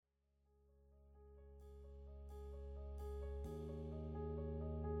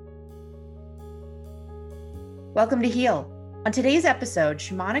Welcome to Heal. On today's episode,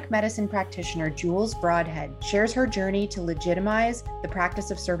 shamanic medicine practitioner Jules Broadhead shares her journey to legitimize the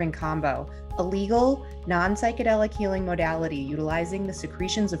practice of serving kambo, a legal, non-psychedelic healing modality utilizing the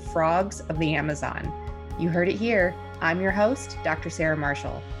secretions of frogs of the Amazon. You heard it here. I'm your host, Dr. Sarah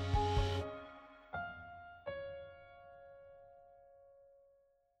Marshall.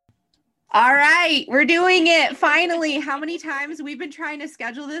 All right, we're doing it finally. How many times we've been trying to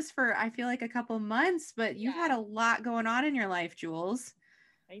schedule this for, I feel like a couple months, but you've had a lot going on in your life, Jules.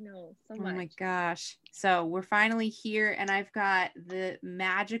 I know, so much. Oh my gosh. So we're finally here, and I've got the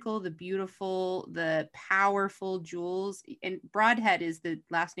magical, the beautiful, the powerful Jules. And Broadhead is the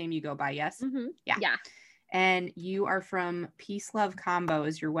last name you go by, yes? Mm-hmm. Yeah. And you are from Peace Love Kambo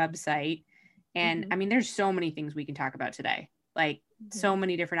is your website. And I mean, there's so many things we can talk about today. Like so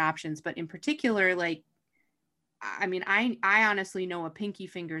many different options, but in particular, like, I mean, I honestly know a pinky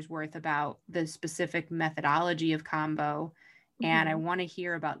finger's worth about the specific methodology of kambo, and I want to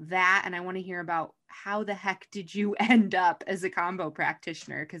hear about that. And I want to hear about how the heck did you end up as a kambo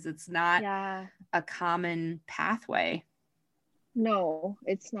practitioner? Because it's not a common pathway. No,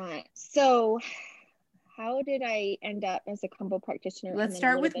 it's not. So how did I end up as a kambo practitioner? Let's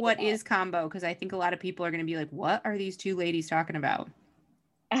start with what is kambo, because I think a lot of people are going to be like, what are these two ladies talking about?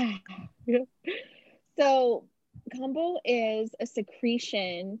 So kambo is a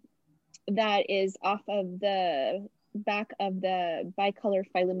secretion that is off of the back of the bicolor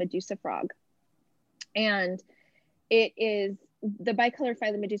Phylomedusa frog. And it is the bicolor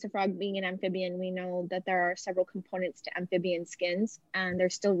Phylomedusa frog being an amphibian. We know that there are several components to amphibian skins, and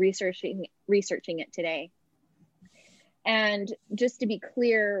they're still researching it today. And just to be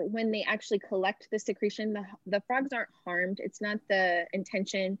clear, when they actually collect the secretion, the frogs aren't harmed. It's not the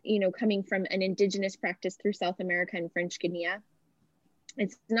intention, coming from an indigenous practice through South America and French Guiana.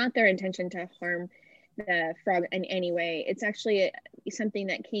 It's not their intention to harm the frog in any way. It's actually something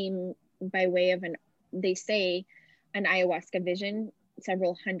that came by way of they say, an ayahuasca vision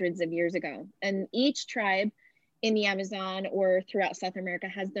several hundreds of years ago. And each tribe in the Amazon or throughout South America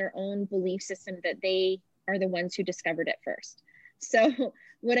has their own belief system that they are the ones who discovered it first. So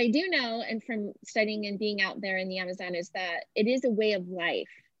what I do know, and from studying and being out there in the Amazon, is that it is a way of life.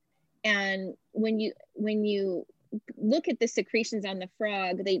 And when you look at the secretions on the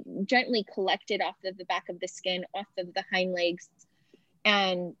frog, they gently collect it off of the back of the skin, off of the hind legs,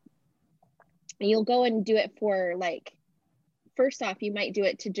 and you'll go and do it for, like, first off, you might do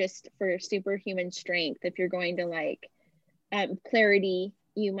it for superhuman strength. If you're going to clarity,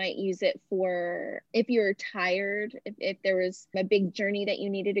 you might use it for if you're tired, if there was a big journey that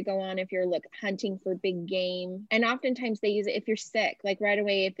you needed to go on, if you're hunting for big game. And oftentimes they use it if you're sick, like right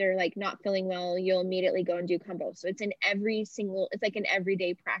away. If they're not feeling well, you'll immediately go and do kambo. So it's like an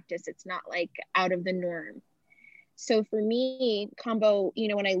everyday practice. It's not like out of the norm. So for me, kambo,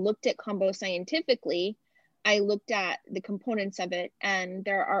 when I looked at kambo scientifically, I looked at the components of it, and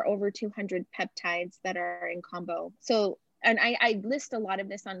there are over 200 peptides that are in kambo. So, and I list a lot of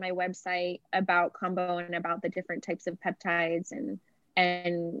this on my website about kambo and about the different types of peptides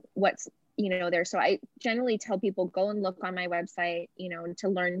and what's, there. So I generally tell people, go and look on my website, to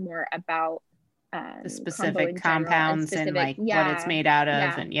learn more about the specific compounds and what it's made out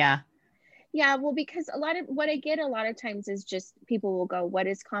of. Yeah, well, because a lot of times is just people will go, what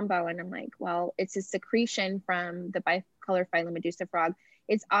is kambo? And I'm like, well, it's a secretion from the bicolor Phylomedusa frog.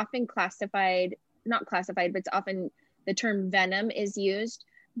 It's often not classified, but it's often the term venom is used.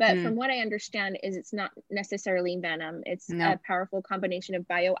 But from what I understand is it's not necessarily venom. It's a powerful combination of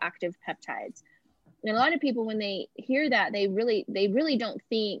bioactive peptides. And a lot of people, when they hear that, they really don't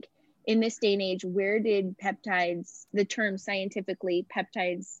think, in this day and age, where did peptides, the term scientifically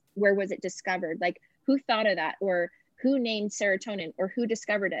peptides, where was it discovered? Like, who thought of that, or who named serotonin, or who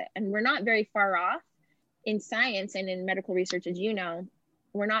discovered it? And we're not very far off in science and in medical research, as you know,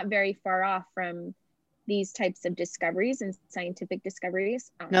 we're not very far off from these types of discoveries and scientific discoveries.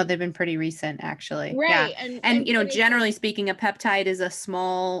 No, they've been pretty recent, actually. Right. Yeah. And generally speaking, a peptide is a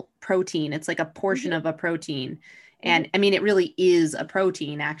small protein. It's like a portion of a protein. And I mean, it really is a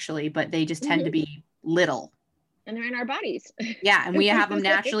protein, actually, but they just tend to be little. And they're in our bodies. Yeah. And we have them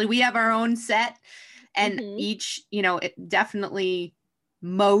naturally. We have our own set. And each, definitely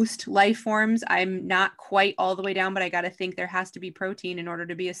most life forms, I'm not quite all the way down, but I got to think there has to be protein in order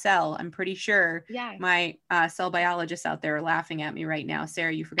to be a cell. I'm pretty sure my cell biologists out there are laughing at me right now.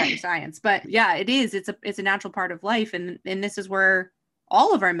 Sarah, you forgot your science. But yeah, it is. It's a natural part of life. And this is where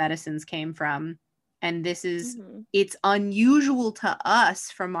all of our medicines came from. And this is, it's unusual to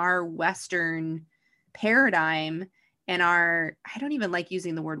us from our Western paradigm and our, I don't even like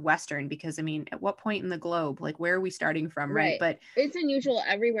using the word Western, because I mean, at what point in the globe, like where are we starting from? Right. But it's unusual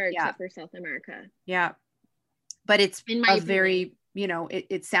everywhere yeah. except for South America. Yeah. But it's in my a opinion. very, you know,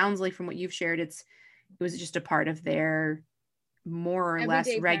 it sounds like from what you've shared, it was just a part of their more or Everyday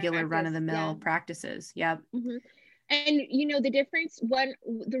less regular practice, run-of-the-mill practices. Yeah. Mm-hmm. And you know, the difference,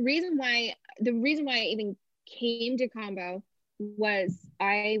 the reason why I even came to Kambo was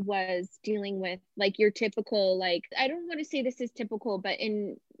I was dealing with like your typical, like, I don't want to say this is typical, but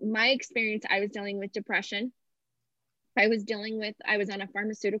in my experience, I was dealing with depression. I was on a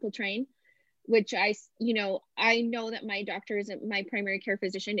pharmaceutical train, which you know, I know that my doctor my primary care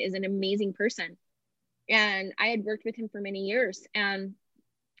physician is an amazing person. And I had worked with him for many years. And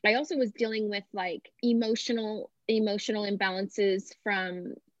I also was dealing with like emotional imbalances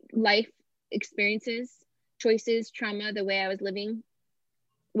from life experiences, choices, trauma, the way I was living,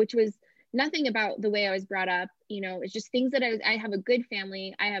 which was nothing about the way I was brought up. You know, it's just things that I have a good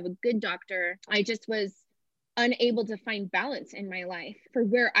family, I have a good doctor. I just was unable to find balance in my life for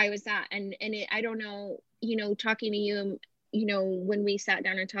where I was at. I don't know, you know, talking to you, you know, when we sat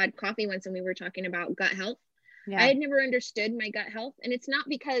down and had coffee once and we were talking about gut health. I had never understood my gut health. And it's not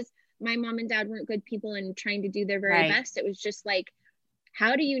because my mom and dad weren't good people and trying to do their very best. It was just like,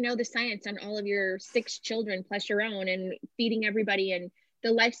 how do you know the science on all of your 6 children plus your own, and feeding everybody and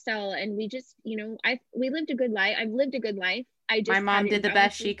the lifestyle? And we just, you know, we lived a good life. I've lived a good life. My mom did the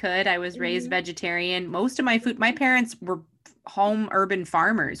best she could. I was raised vegetarian. Most of my food, my parents were home urban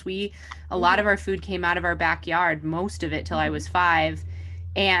farmers. A lot of our food came out of our backyard, most of it till I was 5.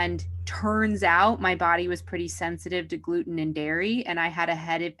 And turns out my body was pretty sensitive to gluten and dairy. And I had a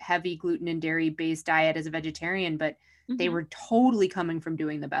heavy gluten and dairy based diet as a vegetarian, but they were totally coming from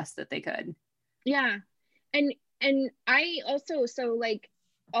doing the best that they could. Yeah. And I also, so like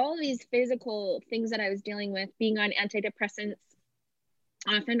all these physical things that I was dealing with, being on antidepressants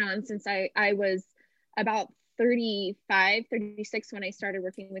off and on since I was about 35, 36 when I started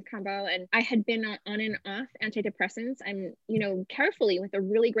working with Kambo, and I had been on and off antidepressants. I'm, you know, carefully with a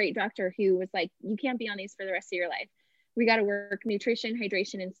really great doctor who was like, you can't be on these for the rest of your life. We got to work nutrition,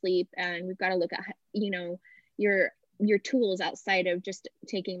 hydration, and sleep, and we've got to look at, you know, your tools outside of just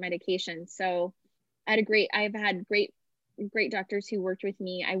taking medication. So I've had great doctors who worked with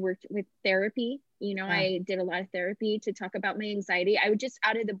me. I worked with therapy. You know, I did a lot of therapy to talk about my anxiety. I would just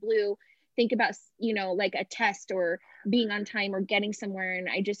out of the blue think about, you know, like a test or being on time or getting somewhere. And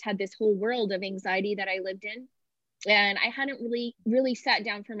I just had this whole world of anxiety that I lived in. And I hadn't really sat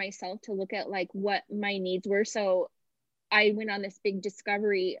down for myself to look at like what my needs were. So I went on this big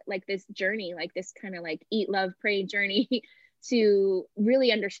discovery, like this journey, like this kind of like eat, love, pray journey to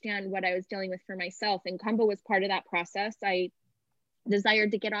really understand what I was dealing with for myself. And Kambo was part of that process. I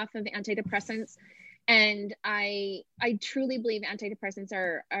desired to get off of antidepressants. And I truly believe antidepressants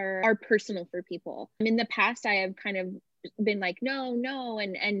are personal for people. In the past, I have kind of been like, no.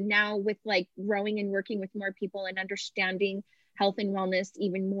 And now with like growing and working with more people and understanding health and wellness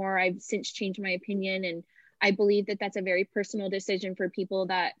even more, I've since changed my opinion. And I believe that that's a very personal decision for people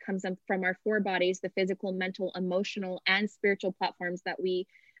that comes up from our 4 bodies, the physical, mental, emotional, and spiritual platforms that we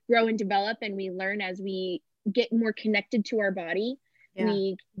grow and develop. And we learn as we get more connected to our body.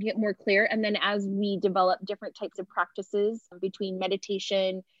 We get more clear. And then as we develop different types of practices between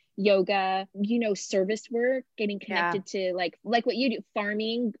meditation, yoga, you know, service work, getting connected to like what you do,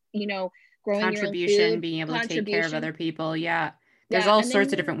 farming, you know, growing contribution, your own food, being able to take care of other people. There's all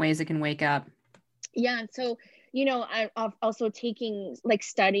sorts of different ways it can wake up. So, you know, I'm also taking, like,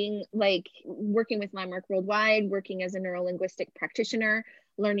 studying, like working with Landmark Worldwide, working as a neuro-linguistic practitioner,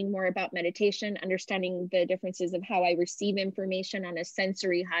 learning more about meditation, understanding the differences of how I receive information on a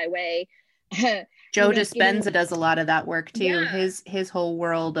sensory highway. Joe Dispenza does a lot of that work too. His whole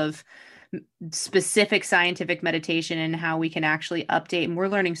world of specific scientific meditation and how we can actually update. And we're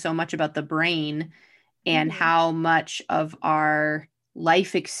learning so much about the brain and how much of our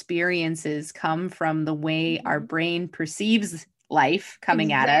life experiences come from the way our brain perceives life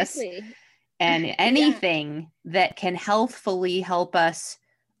coming at us. And anything that can healthfully help us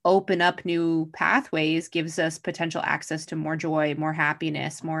open up new pathways gives us potential access to more joy, more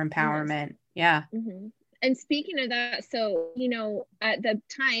happiness, more empowerment. And speaking of that, so, you know, at the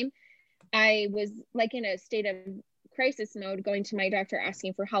time I was like in a state of crisis mode, going to my doctor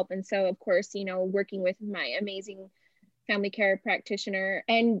asking for help. And so, of course, you know, working with my amazing family care practitioner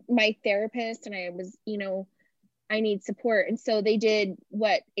and my therapist, and I was, you know, I need support. And so they did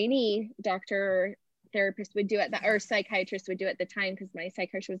what any doctor or therapist would do at that, or psychiatrist would do at the time, because my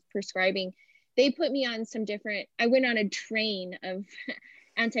psychiatrist was prescribing. They put me on some different, I went on a train of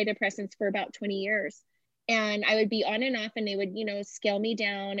antidepressants for about 20 years. and I would be on and off, and they would, scale me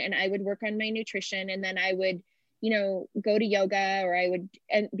down, and I would work on my nutrition, and then I would, go to yoga, or I would,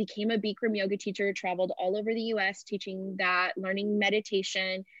 and became a Bikram yoga teacher, traveled all over the US teaching that, learning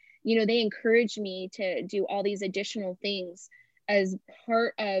meditation. They encouraged me to do all these additional things as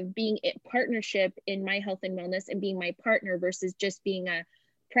part of being a partnership in my health and wellness, and being my partner versus just being a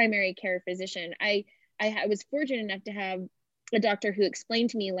primary care physician. I was fortunate enough to have a doctor who explained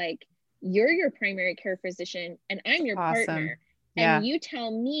to me, like, you're your primary care physician and I'm your partner. Yeah. And you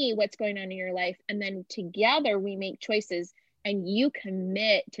tell me what's going on in your life, and then together we make choices, and you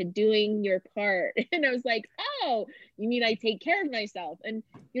commit to doing your part. And I was like, oh, you mean I take care of myself? And,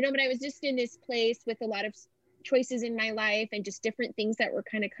 but I was just in this place with a lot of choices in my life, and just different things that were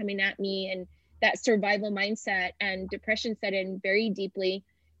kind of coming at me, and that survival mindset, and depression set in very deeply.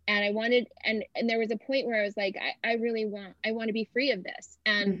 And I wanted, and there was a point where I was like, I want to be free of this.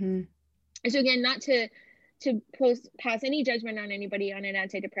 And so again, not to pass any judgment on anybody on an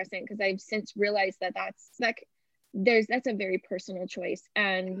antidepressant, because I've since realized that that's a very personal choice.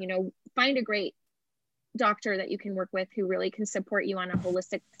 And find a great doctor that you can work with who really can support you on a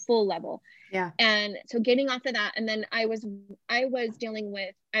holistic, full level. Yeah. And so getting off of that, and then I was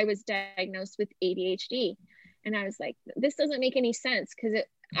diagnosed with ADHD, and I was like, this doesn't make any sense, because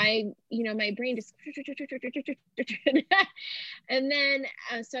my brain just and then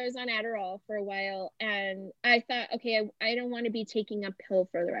so I was on Adderall for a while, and I thought, okay, I don't want to be taking a pill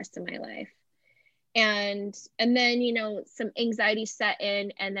for the rest of my life. And then some anxiety set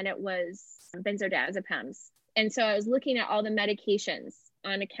in, and then it was benzodiazepines. And so I was looking at all the medications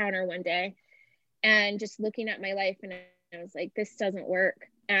on a counter one day, and just looking at my life, and I was like, this doesn't work,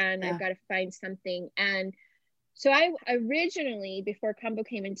 and I've got to find something. And so I originally, before Kambo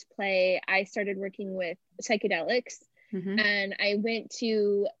came into play, I started working with psychedelics. And I went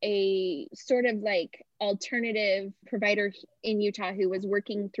to a sort of like alternative provider in Utah who was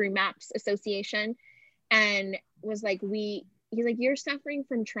working through MAPS Association, and was like, he's like, you're suffering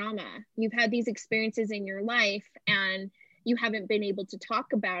from trauma. You've had these experiences in your life, and you haven't been able to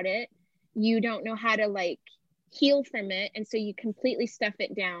talk about it. You don't know how to like heal from it. And so you completely stuff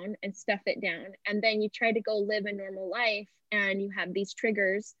it down. And then you try to go live a normal life, and you have these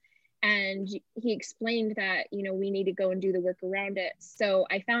triggers. And he explained that, we need to go and do the work around it. So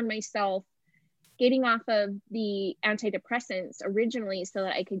I found myself getting off of the antidepressants originally so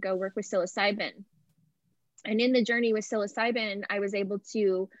that I could go work with psilocybin. And in the journey with psilocybin, I was able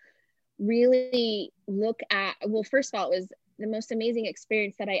to really look at, well, first of all, it was the most amazing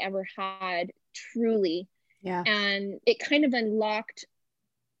experience that I ever had, truly. Yeah. And it kind of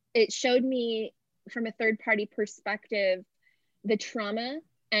it showed me from a third party perspective, the trauma,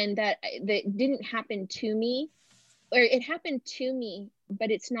 and that didn't happen to me, or it happened to me,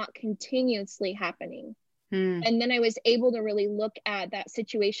 but it's not continuously happening. And then I was able to really look at that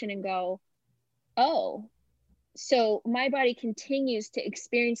situation and go, oh, so my body continues to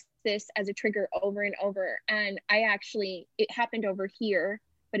experience this as a trigger over and over. And it happened over here,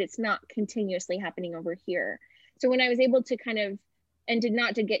 but it's not continuously happening over here. So when I was able to kind of, and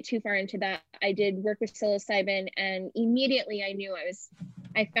not to get too far into that, I did work with psilocybin, and immediately I knew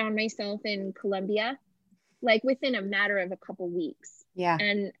I found myself in Colombia, like within a matter of a couple weeks. Yeah.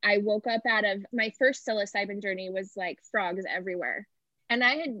 And I woke up out of my first psilocybin journey was like frogs everywhere. And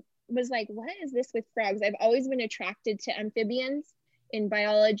was like, what is this with frogs? I've always been attracted to amphibians in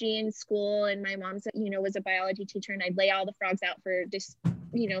biology in school. And my mom's, was a biology teacher, and I'd lay all the frogs out for just,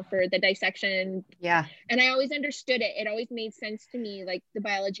 for the dissection. Yeah. And I always understood it. It always made sense to me, like the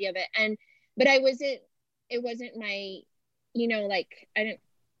biology of it. But it wasn't my, like, I didn't,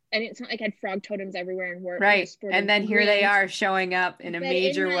 it's not like I had frog totems everywhere and work. Right. And then here they are showing up in a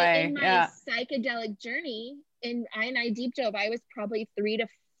major way. In my psychedelic journey, and I deep dove, I was probably 3 to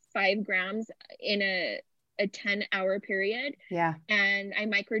 5 grams in a 10-hour period. Yeah. And I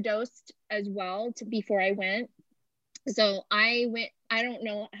microdosed as well before I went. So I don't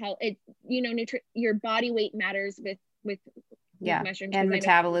know how it, your body weight matters with mushrooms, and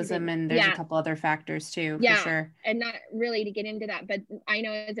metabolism, and there's a couple other factors too, for sure. And not really to get into that, but I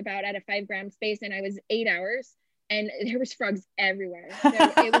know it's about at a 5 gram space, and I was 8 hours, and there was frogs everywhere.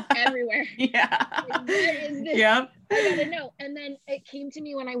 It was everywhere. Yeah. What is this? Yep. I gotta know. And then it came to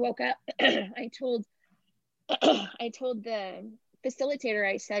me when I woke up. I told the facilitator,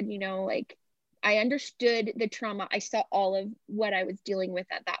 I said, like, I understood the trauma. I saw all of what I was dealing with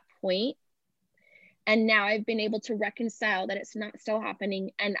at that point. And now I've been able to reconcile that it's not still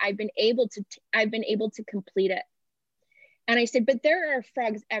happening. And I've been able to complete it. And I said, but there are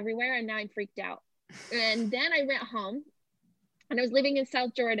frogs everywhere. And now I'm freaked out. And then I went home, and I was living in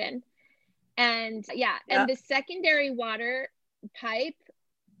South Jordan. And yeah, Yeah. and the secondary water pipe,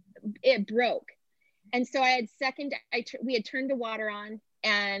 it broke. And so we had turned the water on,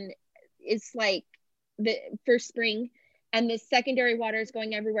 and it's like the first spring, and the secondary water is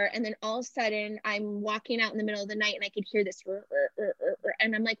going everywhere. And then all of a sudden I'm walking out in the middle of the night and I could hear this,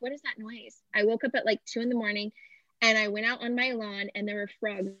 and I'm like, what is that noise? I woke up at like 2 a.m. and I went out on my lawn, and there were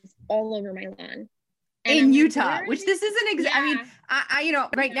frogs all over my lawn. And in I'm Utah, like, which this isn't I mean, I you know,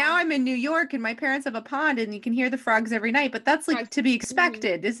 right Yeah. now I'm in New York and my parents have a pond and you can hear the frogs every night, but that's like Frogs. to be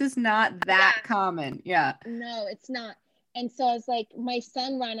expected. This is not that common. Yeah. No, it's not. And so I was like, my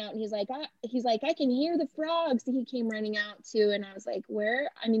son ran out and he's like, I can hear the frogs. And he came running out too. And I was like,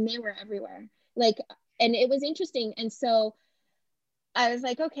 where? I mean, they were everywhere. Like, and it was interesting. And so I was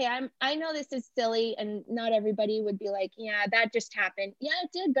like, okay, I know this is silly, and not everybody would be like, yeah, that just happened. Yeah,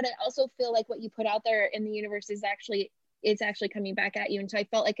 it did. But I also feel like what you put out there in the universe is actually coming back at you. And so I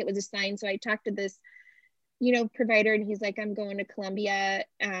felt like it was a sign. So I talked to this, provider, and he's like, I'm going to Colombia.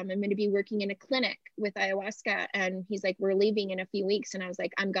 I'm going to be working in a clinic with ayahuasca. And he's like, we're leaving in a few weeks. And I was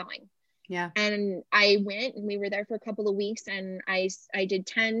like, I'm going. Yeah. And I went, and we were there for a couple of weeks, and I did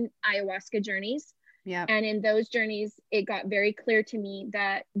 10 ayahuasca journeys. Yeah. And in those journeys, it got very clear to me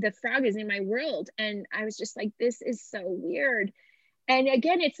that the frog is in my world. And I was just like, this is so weird. And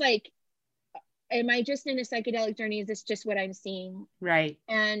again, it's like, am I just in a psychedelic journey? Is this just what I'm seeing? Right.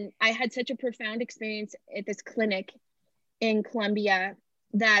 And I had such a profound experience at this clinic in Colombia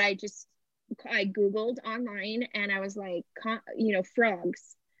that I Googled online, and I was like,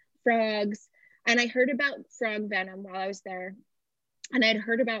 frogs. And I heard about frog venom while I was there. And I'd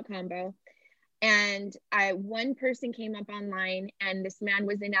heard about Kambo. And one person came up online, and this man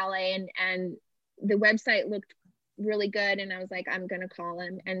was in LA, and the website looked really good. And I was like, I'm going to call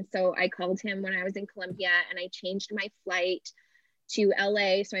him. And so I called him when I was in Colombia, and I changed my flight to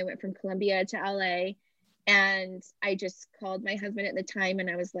LA. So I went from Colombia to LA, and I just called my husband at the time. And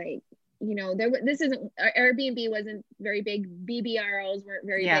I was like, Airbnb wasn't very big. BBROs weren't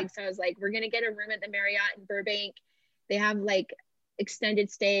very big. So I was like, we're going to get a room at the Marriott in Burbank. They have like extended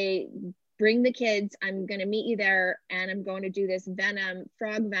stay. Bring the kids. I'm going to meet you there, and I'm going to do this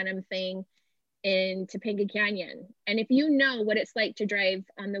frog venom thing in Topanga Canyon. And if you know what it's like to drive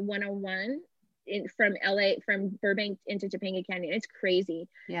on the 101 from Burbank into Topanga Canyon, it's crazy.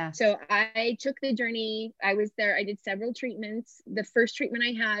 Yeah. So I took the journey. I was there. I did several treatments. The first treatment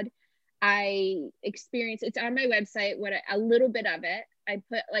I had, I experienced, it's on my website, a little bit of it. I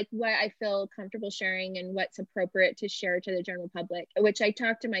put like what I feel comfortable sharing and what's appropriate to share to the general public, which I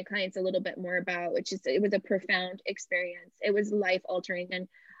talked to my clients a little bit more about, it was a profound experience. It was life altering. And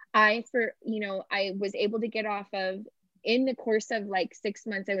I was able to get off of, in the course of like 6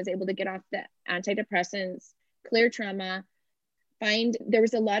 months, I was able to get off the antidepressants, clear trauma, there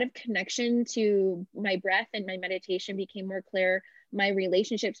was a lot of connection to my breath, and my meditation became more clear. My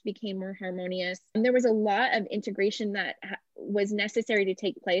relationships became more harmonious. And there was a lot of integration that was necessary to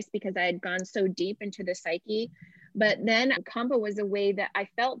take place because I had gone so deep into the psyche. But then Kambo was a way that I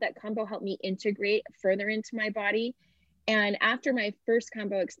felt that Kambo helped me integrate further into my body. And after my first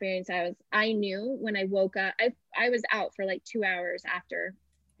Kambo experience, I knew when I woke up, I was out for like 2 hours after.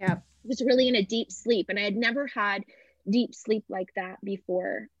 Yeah. I was really in a deep sleep, and I had never had deep sleep like that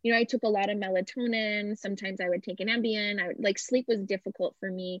before. I took a lot of melatonin. Sometimes I would take an Ambien. Sleep was difficult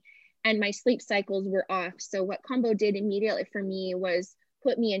for me, and my sleep cycles were off. So what Kambo did immediately for me was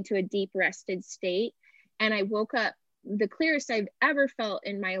put me into a deep rested state. And I woke up the clearest I've ever felt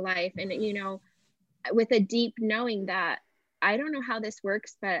in my life. And, with a deep knowing that I don't know how this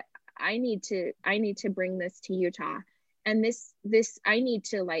works, but I need to bring this to Utah. And I need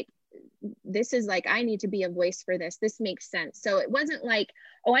to I need to be a voice for this. This makes sense. So it wasn't like,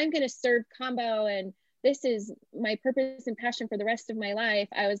 oh, I'm going to serve Kambo and this is my purpose and passion for the rest of my life.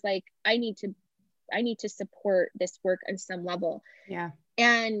 I was like, I need to support this work on some level. Yeah.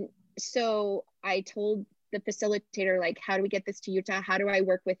 And so I told the facilitator, like, how do we get this to Utah? How do I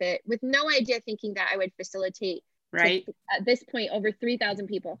work with it? With no idea, thinking that I would facilitate, right, at this point, over 3,000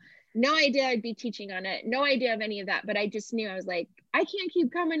 people. No idea I'd be teaching on it. No idea of any of that. But I just knew, I was like, I can't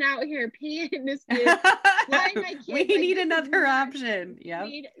keep coming out here paying this dude. We need another option. Yeah.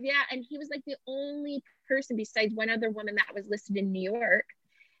 Yeah. And he was like the only person besides one other woman that was listed in New York.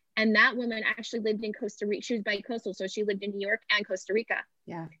 And that woman actually lived in Costa Rica. She was bi-coastal. So she lived in New York and Costa Rica.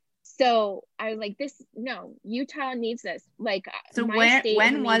 Yeah. So I was like, Utah needs this. Like, so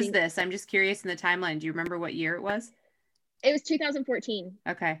when was this? I'm just curious in the timeline. Do you remember what year it was? It was 2014.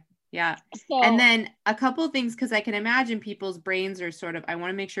 Okay. Yeah. So And then a couple of things, because I can imagine people's brains are sort of, I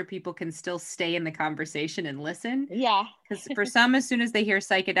want to make sure people can still stay in the conversation and listen. yeah, Because for some, as soon as they hear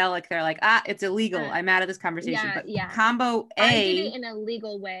psychedelic, they're like, it's illegal. I'm out of this conversation. yeah, But yeah. combo I did it A in a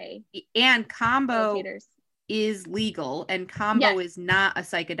legal way, and combo facilitators. is legal and combo Yes, is not a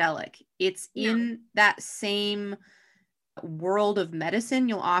psychedelic. It's no. in that same world of medicine.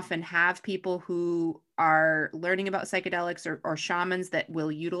 You'll often have people who are learning about psychedelics or shamans that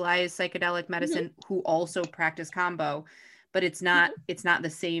will utilize psychedelic Hmm. medicine who also practice combo, but Hmm. it's not the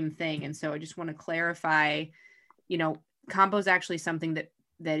same thing. And so I just want to clarify, you know, combo is actually something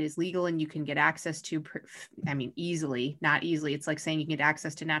that is legal and you can get access to, I mean, easily, not easily. It's like saying you can get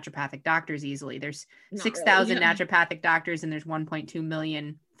access to naturopathic doctors easily. There's Not really. 6,000 Yeah. naturopathic doctors and there's 1.2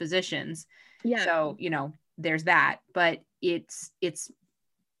 million physicians. Yeah. So, you know, there's that, but it's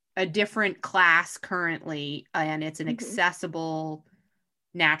a different class currently, and it's an Hmm. accessible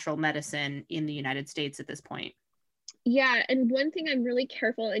natural medicine in the United States at this point. Yeah. And one thing I'm really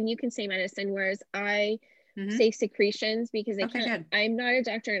careful, and you can say medicine, whereas I Mm-hmm. say secretions because Okay, good. I'm not a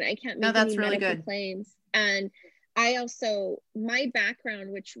doctor and I can't No, make any that's really medical good. claims. And I also, my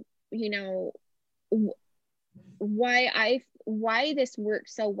background, which, you know, why this worked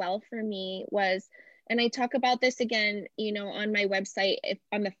so well for me was, and I talk about this again, you know, on my website, if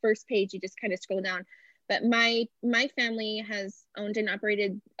on the first page you just kind of scroll down, but my family has owned and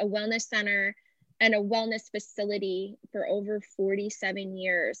operated a wellness center and a wellness facility for over 47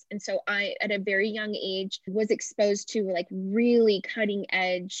 years. And so I, at a very young age, was exposed to like really cutting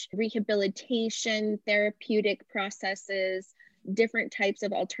edge rehabilitation, therapeutic processes, different types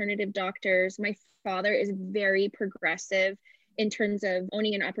of alternative doctors. My father is very progressive in terms of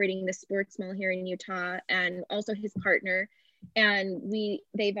owning and operating the sports mall here in Utah, and also his partner. And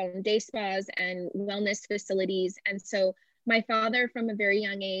they've owned day spas and wellness facilities. And so my father, from a very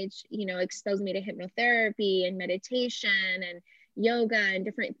young age, you know, exposed me to hypnotherapy and meditation and yoga and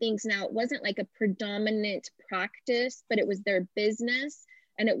different things. Now, it wasn't like a predominant practice, but it was their business.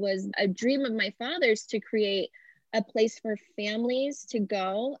 And it was a dream of my father's to create a place for families to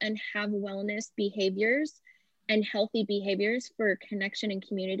go and have wellness behaviors and healthy behaviors for connection and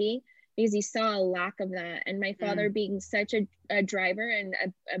community, because he saw a lack of that. And my father being such a driver and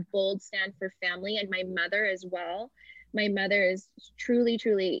a bold stand for family, and my mother as well. My mother is truly,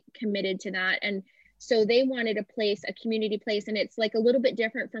 truly committed to that. And so they wanted a place, a community place, and it's like a little bit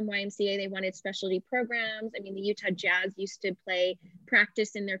different from YMCA. They wanted specialty programs. I mean, the Utah Jazz used to play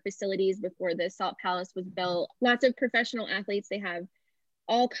practice in their facilities before the Salt Palace was built. Lots of professional athletes. They have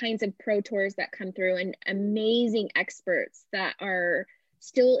all kinds of pro tours that come through and amazing experts that are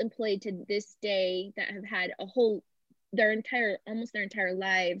still employed to this day, that have had almost their entire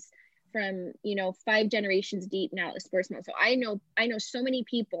lives, from, you know, 5 generations deep now at the sports mall. So I know so many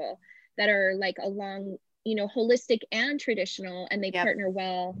people that are like along, you know, holistic and traditional, and they Yep. partner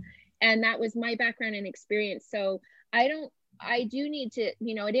well. And that was my background and experience. So I do need to,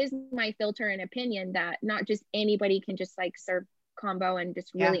 you know, it is my filter and opinion that not just anybody can just like serve combo and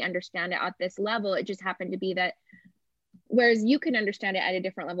just Yeah. really understand it at this level. It just happened to be that, whereas you can understand it at a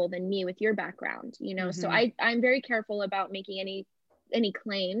different level than me with your background, you know. So I'm very careful about making any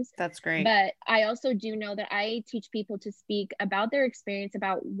claims. That's great. But I also do know that I teach people to speak about their experience,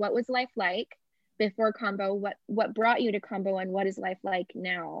 about what was life like before combo, what brought you to combo, and what is life like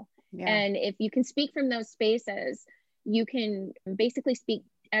now. Yeah. And if you can speak from those spaces, you can basically speak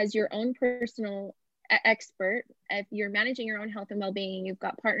as your own personal expert. If you're managing your own health and well-being, you've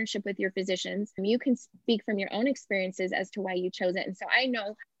got partnership with your physicians, you can speak from your own experiences as to why you chose it. And so I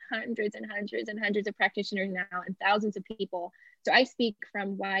know hundreds and hundreds and hundreds of practitioners now, and thousands of people. So I speak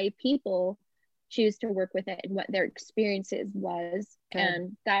from why people choose to work with it and what their experiences was. Good.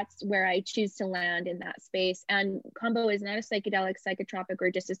 And that's where I choose to land in that space. And combo is not a psychedelic, psychotropic,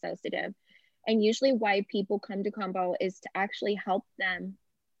 or dissociative. And usually why people come to combo is to actually help them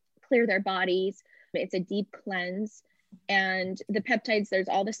clear their bodies. It's a deep cleanse. And the peptides, there's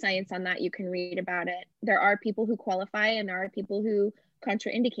all the science on that. You can read about it. There are people who qualify and there are people who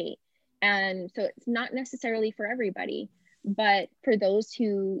contraindicate. And so it's not necessarily for everybody. But for those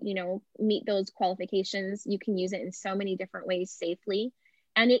who, you know, meet those qualifications, you can use it in so many different ways safely.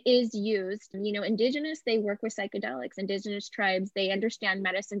 And it is used, you know, indigenous, they work with psychedelics. Indigenous tribes, they understand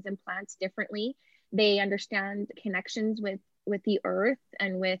medicines and plants differently. They understand connections with the earth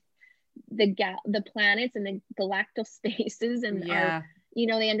and with the planets and the galactic spaces, and are, you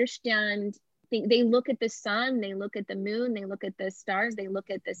know, they understand. They look at the sun, they look at the moon, they look at the stars, they look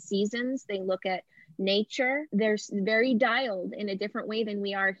at the seasons, they look at nature. They're very dialed in a different way than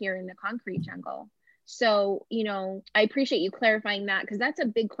we are here in the concrete jungle. So, you know, I appreciate you clarifying that, because that's a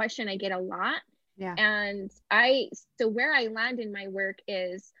big question I get a lot. Yeah. And so where I land in my work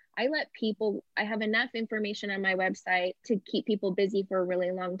is I have enough information on my website to keep people busy for a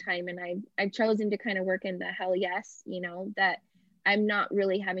really long time. And I've chosen to kind of work in the hell yes, you know, that I'm not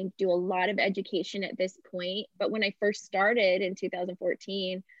really having to do a lot of education at this point. But when I first started in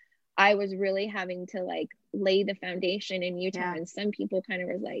 2014, I was really having to like lay the foundation in Utah. Yeah. And some people kind of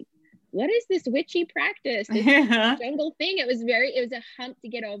were like, what is this witchy practice, this Yeah. jungle thing? It was a hump to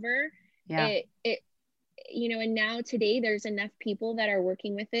get over. Yeah. It you know, and now today there's enough people that are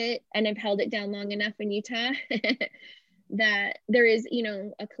working with it and have held it down long enough in Utah that there is, you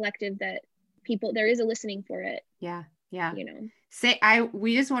know, a collective that there is a listening for it. Yeah. Yeah. You know, I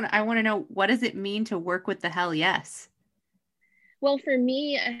want to know, what does it mean to work with the hell yes? well, for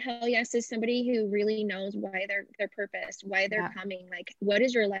me, a hell yes is somebody who really knows why their purpose, why they're coming, like what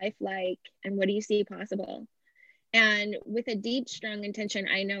is your life like and what do you see possible. And with a deep, strong intention,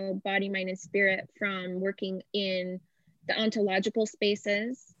 I know body, mind, and spirit from working in the ontological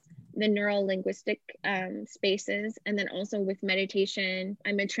spaces, the neural linguistic spaces, and then also with meditation.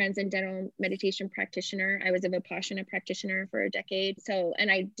 I'm a transcendental meditation practitioner. I was a Vipassana practitioner for a decade. So, and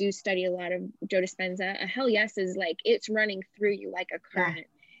I do study a lot of Joe Dispenza. A hell yes is like it's running through you like a current.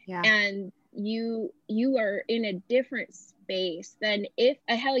 Yeah. And you are in a different space than if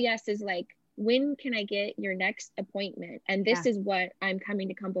a hell yes is like, when can I get your next appointment? And this is what I'm coming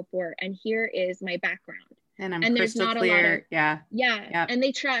to Kambo for. And here is my background. And I'm and crystal there's not clear. a lot of, yeah. And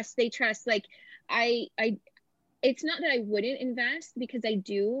they trust, like I it's not that I wouldn't invest, because I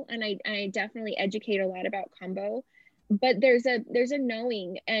do. And I definitely educate a lot about Kambo, but there's a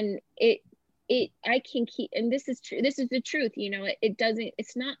knowing, and I can keep, and this is true. This is the truth. You know,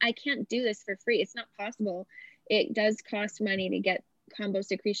 it's not, I can't do this for free. It's not possible. It does cost money to get Kambo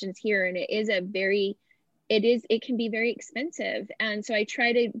secretions here. And it can be very expensive. And so I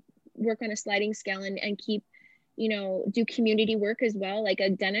try to work on a sliding scale and keep, you know, do community work as well. Like a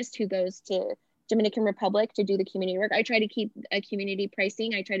dentist who goes to Dominican Republic to do the community work, I try to keep a community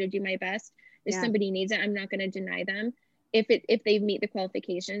pricing. I try to do my best. If somebody needs it, I'm not going to deny them if they meet the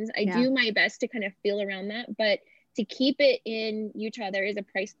qualifications. I do my best to kind of feel around that, but to keep it in Utah, there is a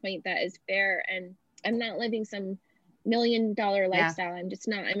price point that is fair. And I'm not living some $1 million lifestyle. I'm just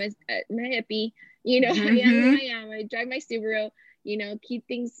not. I'm a hippie, you know. I am who I am. I drive my Subaru, you know, keep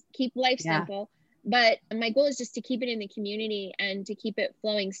life simple. But my goal is just to keep it in the community and to keep it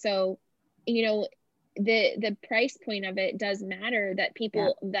flowing. So, you know, the price point of it does matter, that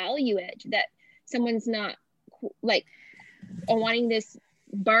people value it, that someone's not like wanting this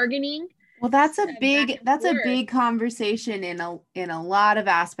bargaining. Well, that's a big conversation in a lot of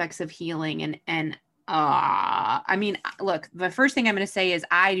aspects of healing. And I mean, look, the first thing I'm going to say is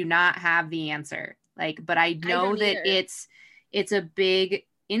I do not have the answer, but I know that it's a big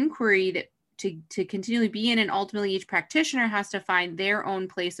inquiry that to continually be in, and ultimately each practitioner has to find their own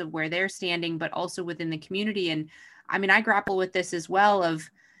place of where they're standing, but also within the community. And I mean, I grapple with this as well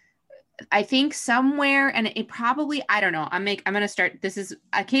I think somewhere, and it probably, I don't know, I'm going to start, this is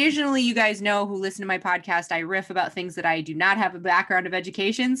occasionally, you guys know who listen to my podcast, I riff about things that I do not have a background of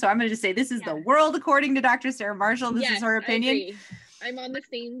education. So I'm going to just say, this is the world according to Dr. Sarah Marshall. This is her opinion. I'm on the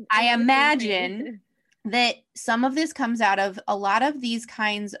same. I imagine that some of this comes out of a lot of these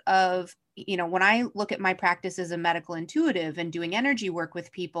kinds of, you know, when I look at my practice as a medical intuitive and doing energy work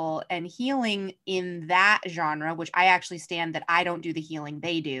with people and healing in that genre, which I actually stand that I don't do the healing,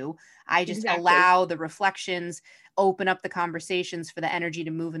 they do. I just allow the reflections, open up the conversations for the energy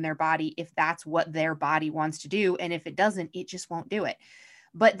to move in their body if that's what their body wants to do. And if it doesn't, it just won't do it.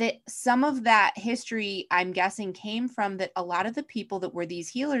 But that some of that history, I'm guessing, came from that a lot of the people that were these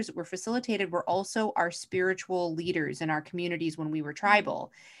healers that were facilitated were also our spiritual leaders in our communities when we were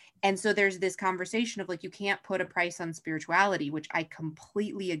tribal. And so there's this conversation of you can't put a price on spirituality, which I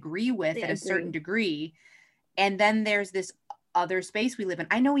completely agree with a certain degree. And then there's this other space we live in.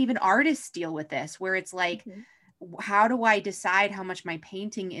 I know even artists deal with this, where it's how do I decide how much my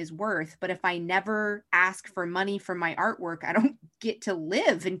painting is worth? But if I never ask for money for my artwork, I don't get to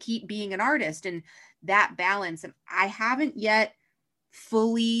live and keep being an artist. And that balance, and I haven't yet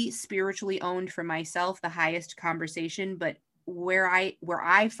fully spiritually owned for myself the highest conversation, but where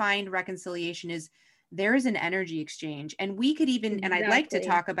I find reconciliation is there is an energy exchange. And we could even, and I'd like to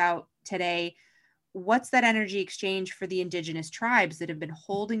talk about today, what's that energy exchange for the indigenous tribes that have been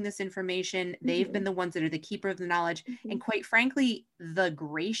holding this information? They've been the ones that are the keeper of the knowledge. And quite frankly, the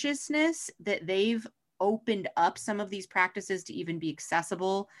graciousness that they've opened up some of these practices to even be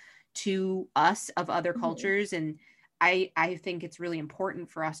accessible to us of other cultures. And I think it's really important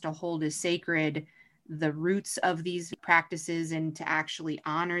for us to hold as sacred the roots of these practices and to actually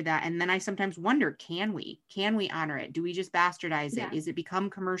honor that. And then I sometimes wonder, can we honor it? Do we just bastardize it? Is it become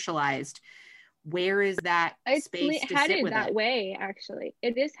commercialized? Where is that space to sit with that it? way? Actually,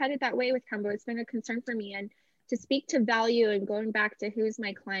 it is headed that way with Kambo. It's been a concern for me, and to speak to value and going back to who's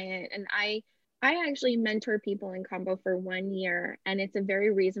my client, and I actually mentor people in Kambo for 1 year, and it's a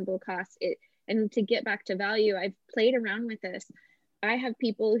very reasonable cost. And to get back to value, I've played around with this. I have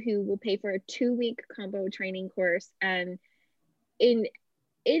people who will pay for a 2-week Kambo training course, and I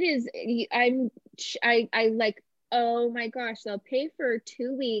like, oh my gosh, they'll pay for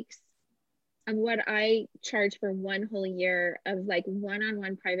 2 weeks of what I charge for 1 whole year of like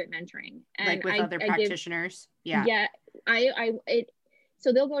one-on-one private mentoring, and like with other practitioners.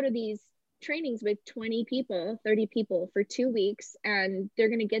 So they'll go to these trainings with 20 people, 30 people for 2 weeks, and they're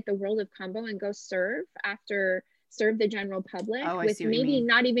going to get the world of Kambo and go serve the general public with maybe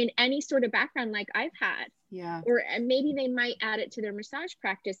not even any sort of background like I've had. Or maybe they might add it to their massage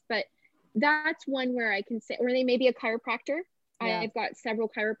practice, but that's one where I can say, or they may be a chiropractor. I've got several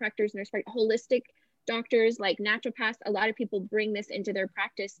chiropractors and there's holistic doctors, like naturopaths. A lot of people bring this into their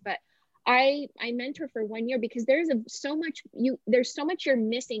practice, but I mentor for 1 year because there's so much you're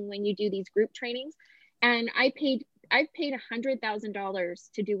missing when you do these group trainings. And I've paid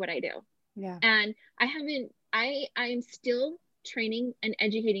 $100,000 to do what I do. And I'm still training and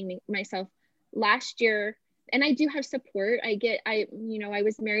educating myself. Last year, and I do have support. I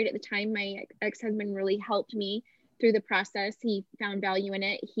was married at the time. My ex-husband really helped me through the process. He found value in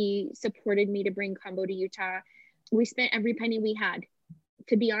it. He supported me to bring Kambo to Utah. We spent every penny we had,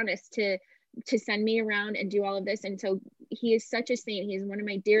 to be honest, to send me around and do all of this. And so he is such a saint. He's one of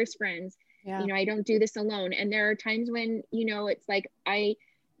my dearest friends. I don't do this alone. And there are times when, it's like,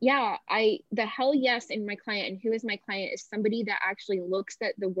 the hell yes in my client. And who is my client is somebody that actually looks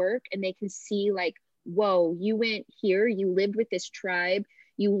at the work and they can see like, whoa, you went here, you lived with this tribe,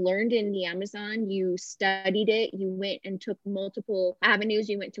 you learned in the Amazon, you studied it, you went and took multiple avenues,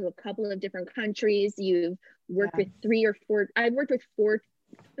 you went to a couple of different countries, you've worked with 3 or 4, I've worked with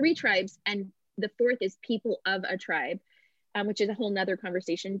 3 tribes, and the 4th is people of a tribe, which is a whole nother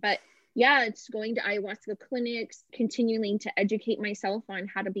conversation. But it's going to ayahuasca clinics, continuing to educate myself on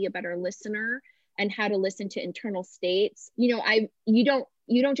how to be a better listener and how to listen to internal states. You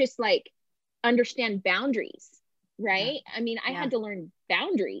don't just like understand boundaries, right? I mean, I had to learn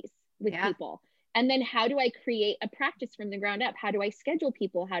boundaries with people. And then how do I create a practice from the ground up? How do I schedule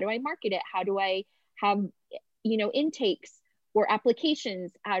people? How do I market it? How do I have, intakes or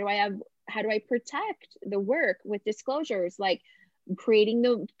applications? How do I protect the work with disclosures, like creating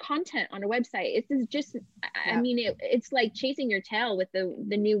the content on a website? I mean, it's like chasing your tail with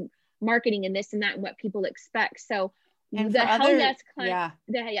the new marketing and this and that and what people expect. So the Hell Yes client,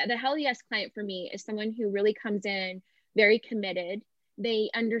 the Hell Yes client for me is someone who really comes in very committed. They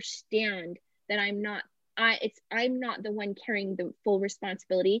understand that I'm not the one carrying the full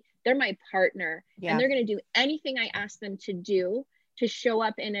responsibility. They're my partner, and they're going to do anything I ask them to do to show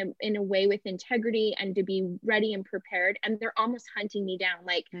up in a way with integrity and to be ready and prepared. And they're almost hunting me down.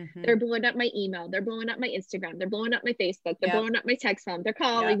 Like they're blowing up my email, they're blowing up my Instagram, they're blowing up my Facebook, they're blowing up my text phone, they're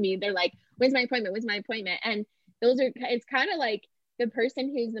calling me, they're like, when's my appointment? And it's kind of like the person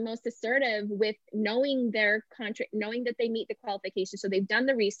who's the most assertive with knowing their contract, knowing that they meet the qualifications. So they've done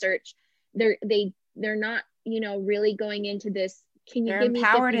the research. They're not, really going into this. Can you give me $50?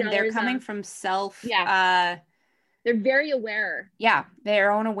 They're empowered and they're coming from self. They're very aware.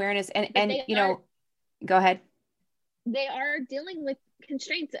 Their own awareness. And go ahead. They are dealing with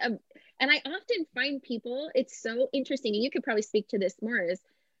constraints of, and I often find people, it's so interesting. And you could probably speak to this more, is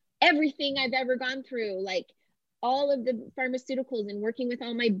everything I've ever gone through, like all of the pharmaceuticals and working with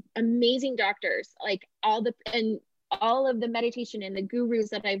all my amazing doctors, like all of the meditation and the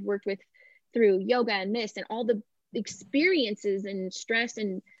gurus that I've worked with through yoga and this, and all the experiences and stress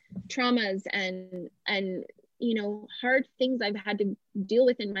and traumas and hard things I've had to deal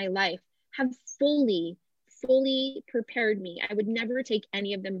with in my life have fully prepared me. I would never take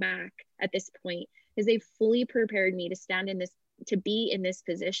any of them back at this point, because they've fully prepared me to stand in this, to be in this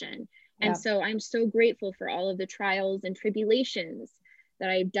position. And so I'm so grateful for all of the trials and tribulations that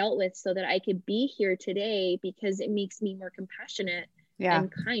I've dealt with so that I could be here today, because it makes me more compassionate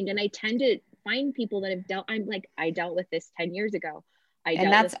and kind. And I tend to find people that have I dealt with this 10 years ago.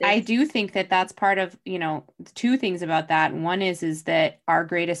 I do think that that's part of, 2 things about that. One is that our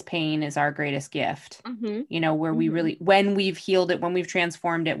greatest pain is our greatest gift, where we really, when we've healed it, when we've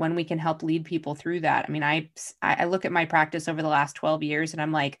transformed it, when we can help lead people through that. I mean, I look at my practice over the last 12 years and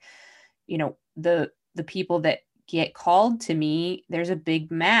I'm like, the people that get called to me, there's a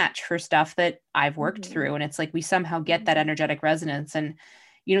big match for stuff that I've worked Mm-hmm. through. And it's like we somehow get that energetic resonance. And,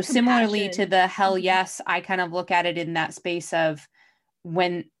 you know, Compassion. similarly to the hell yes, I kind of look at it in that space of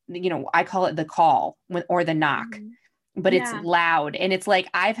when, you know, I call it the call or the knock. But it's loud. And it's like,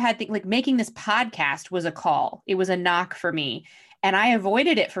 I've had like making this podcast was a call. It was a knock for me. And I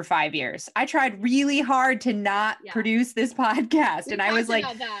avoided it for 5 years. I tried really hard to not produce this podcast. And I was like,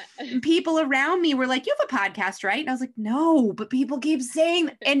 people around me were like, you have a podcast, right? And I was like, no, but people keep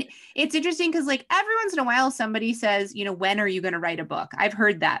saying, and it's interesting because like every once in a while, somebody says, you know, when are you going to write a book? I've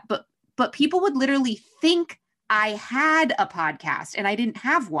heard that, but people would literally think I had a podcast and I didn't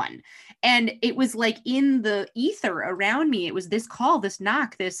have one. And it was like in the ether around me. It was this call, this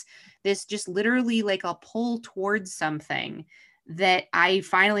knock, this just literally like a pull towards something that I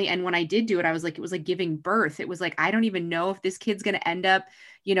finally, and when I did do it, I was like, it was like giving birth. It was like, I don't even know if this kid's going to end up,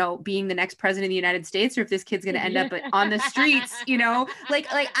 you know, being the next president of the United States, or if this kid's going to end up on the streets, you know, like,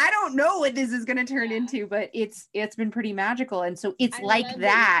 I don't know what this is going to turn into, but it's been pretty magical. And so it's like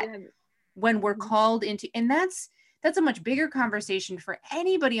that when we're called into, and that's a much bigger conversation for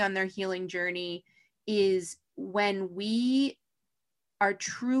anybody on their healing journey, is when we are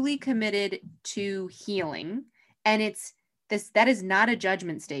truly committed to healing. And that is not a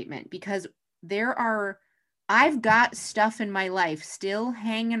judgment statement, because I've got stuff in my life still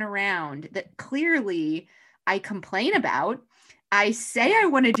hanging around that clearly I complain about. I say I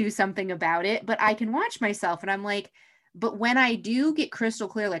want to do something about it, but I can watch myself and I'm like, but when I do get crystal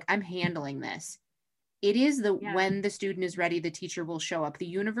clear, like I'm handling this, it is when the student is ready, the teacher will show up. The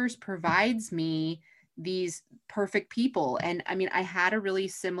universe provides me these perfect people. And I mean, I had a really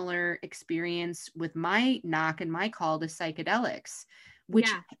similar experience with my knock and my call to psychedelics, which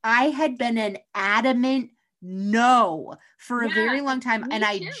I had been an adamant no for a very long time. And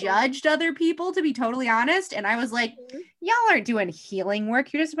I judged other people, to be totally honest. And I was like, y'all aren't doing healing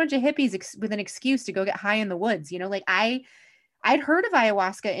work. You're just a bunch of hippies with an excuse to go get high in the woods. You know, like I'd heard of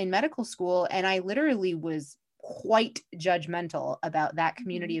ayahuasca in medical school, and I literally was quite judgmental about that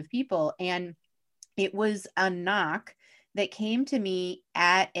community of people. And it was a knock that came to me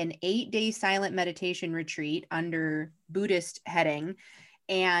at an 8-day silent meditation retreat under Buddhist heading.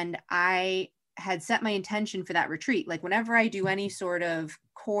 And I had set my intention for that retreat. Like whenever I do any sort of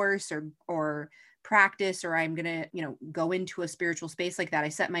course or practice, or I'm going to, you know, go into a spiritual space like that, I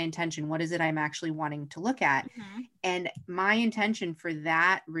set my intention. What is it I'm actually wanting to look at? And my intention for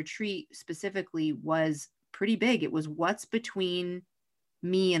that retreat specifically was pretty big. It was, what's between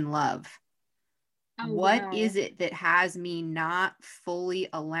me and love? What is it that has me not fully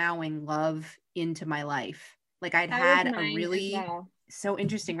allowing love into my life? Like I'd had a really, so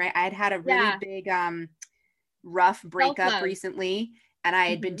interesting, right? I had a really big, rough breakup recently. And I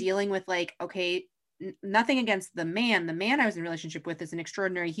had been dealing with like, okay, nothing against the man. The man I was in a relationship with is an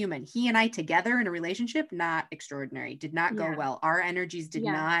extraordinary human. He and I together in a relationship, not extraordinary, did not go well. Our energies did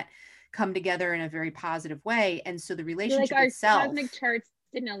not come together in a very positive way. And so the relationship itself, cosmic charts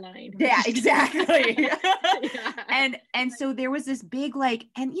didn't align. Yeah, exactly. And so there was this big like,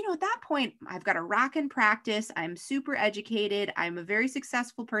 and you know, at that point I've got a rockin' practice. I'm super educated. I'm a very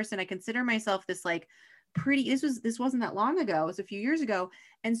successful person. I consider myself this like this wasn't that long ago. It was a few years ago.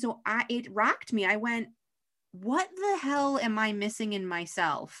 And so it rocked me. I went, what the hell am I missing in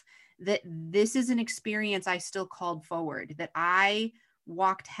myself? That this is an experience I still called forward, that I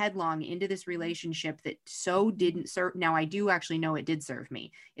walked headlong into this relationship that so didn't serve. Now I do actually know it did serve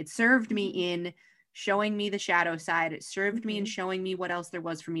me. It served me in showing me the shadow side. It served me in showing me what else there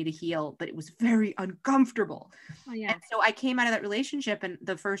was for me to heal, but it was very uncomfortable. And so I came out of that relationship, and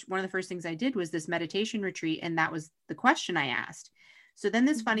one of the first things I did was this meditation retreat. And that was the question I asked. So then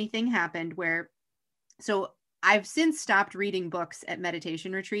this funny thing happened so I've since stopped reading books at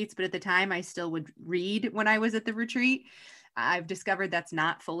meditation retreats, but at the time I still would read when I was at the retreat. I've discovered that's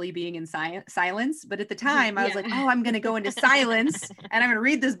not fully being in silence. But at the time I was like, oh, I'm going to go into silence and I'm going to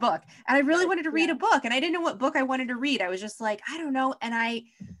read this book. And I really wanted to read a book, and I didn't know what book I wanted to read. I was just like, I don't know. And I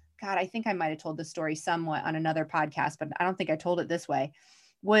think I might've told the story somewhat on another podcast, but I don't think I told it this way.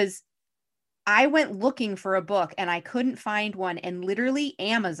 I went looking for a book and I couldn't find one. And literally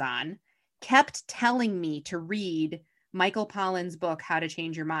Amazon kept telling me to read Michael Pollan's book, How to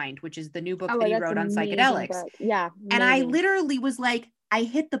Change Your Mind, which is the new book that he wrote on psychedelics. Book. Yeah. Amazing. And I literally was like, I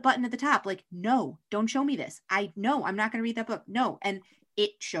hit the button at the top, like, no, don't show me this. I'm not going to read that book. No. And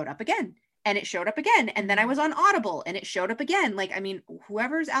it showed up again, and it showed up again. And then I was on Audible and it showed up again. Like, I mean,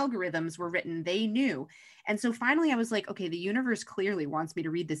 whoever's algorithms were written, they knew. And so finally I was like, okay, the universe clearly wants me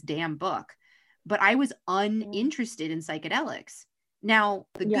to read this damn book, but I was uninterested in psychedelics. Now,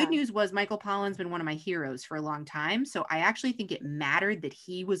 the Yeah. good news was Michael Pollan's been one of my heroes for a long time. So I actually think it mattered that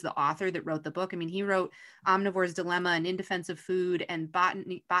he was the author that wrote the book. I mean, he wrote Omnivore's Dilemma and In Defense of Food and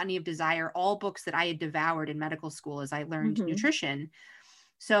Botany of Desire, all books that I had devoured in medical school as I learned nutrition.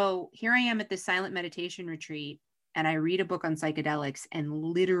 So here I am at this silent meditation retreat, and I read a book on psychedelics, and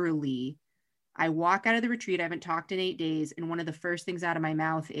literally I walk out of the retreat. I haven't talked in 8 days. And one of the first things out of my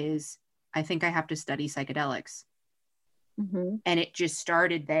mouth is, I think I have to study psychedelics. And it just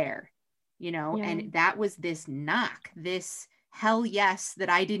started there, you know, and that was this knock, this hell yes that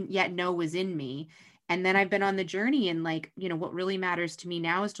I didn't yet know was in me. And then I've been on the journey, and like, you know, what really matters to me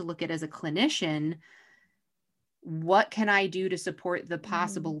now is to look at, as a clinician, what can I do to support the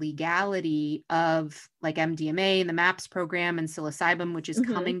possible legality of like MDMA and the MAPS program and psilocybin, which is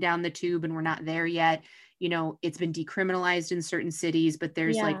coming down the tube, and we're not there yet. You know, it's been decriminalized in certain cities, but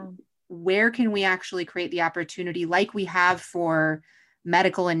there's like, where can we actually create the opportunity like we have for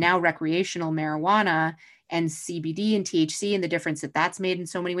medical and now recreational marijuana and CBD and THC, and the difference that that's made in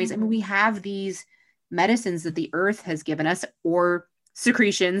so many ways. I mean, we have these medicines that the earth has given us, or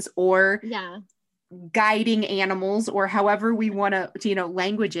secretions, or guiding animals, or however we want to, you know,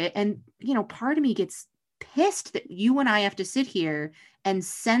 language it. And, you know, part of me gets pissed that you and I have to sit here and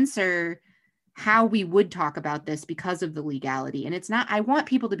censor how we would talk about this because of the legality. And it's not, I want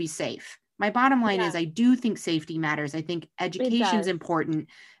people to be safe. My bottom line is, I do think safety matters. I think education's important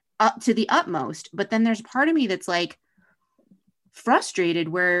up to the utmost. But then there's part of me that's like frustrated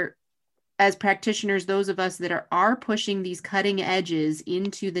where, as practitioners, those of us that are pushing these cutting edges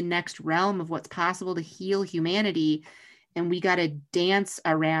into the next realm of what's possible to heal humanity, and we got to dance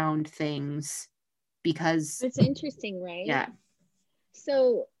around things because it's interesting, right? Yeah.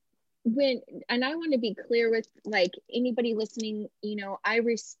 So and I want to be clear with like anybody listening, you know, I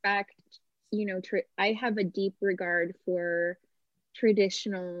respect, you know, I have a deep regard for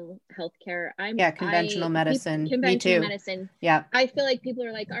traditional healthcare. Conventional medicine. Conventional Me too. medicine. Yeah. I feel like people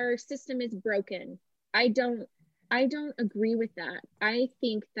are like, our system is broken. I don't agree with that. I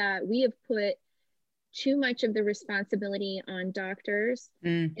think that we have put too much of the responsibility on doctors,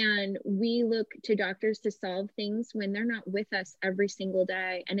 and we look to doctors to solve things when they're not with us every single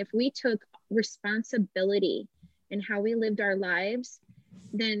day. And if we took responsibility in how we lived our lives,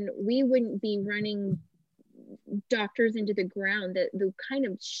 then we wouldn't be running doctors into the ground. The kind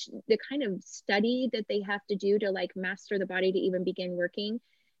of study that they have to do to like master the body to even begin working,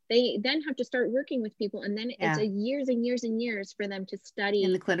 they then have to start working with people, and then it's years and years and years for them to study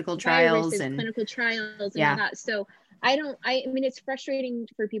in the clinical trials and all that. So I mean, it's frustrating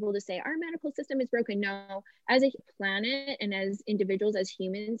for people to say our medical system is broken. No, as a planet and as individuals, as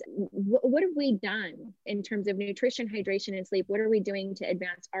humans, what have we done in terms of nutrition, hydration, and sleep? What are we doing to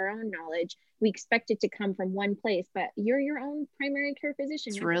advance our own knowledge? We expect it to come from one place, but you're your own primary care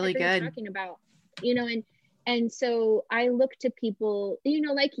physician. It's really good. Talking about, you know, and so I look to people, you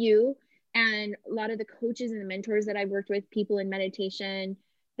know, like you and a lot of the coaches and the mentors that I've worked with, people in meditation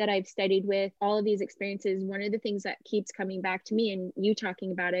that I've studied with, all of these experiences. One of the things that keeps coming back to me, and you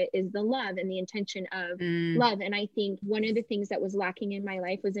talking about it, is the love and the intention of love. And I think one of the things that was lacking in my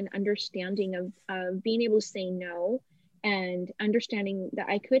life was an understanding of being able to say no, and understanding that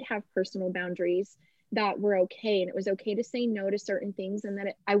I could have personal boundaries that were okay, and it was okay to say no to certain things, and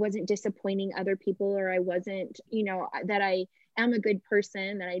that I wasn't disappointing other people, or I wasn't, you know, that I am a good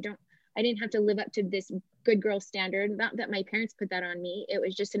person, that I didn't have to live up to this good girl standard. Not that my parents put that on me. It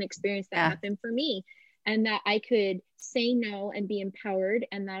was just an experience that happened for me, and that I could say no and be empowered,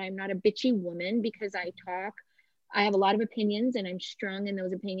 and that I'm not a bitchy woman because I have a lot of opinions, and I'm strong in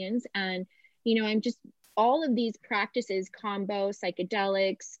those opinions. And, you know, I'm just all of these practices, combo,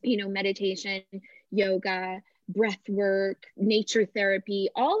 psychedelics, you know, meditation, yoga, breath work, nature therapy,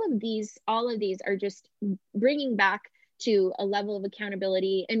 all of these are just bringing back to a level of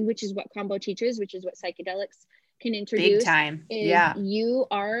accountability, and which is what combo teaches, which is what psychedelics can introduce. Big time. Yeah. You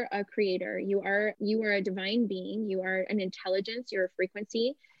are a creator. You are a divine being. You are an intelligence. You're a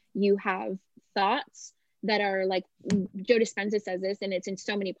frequency. You have thoughts that are like, Joe Dispenza says this, and it's in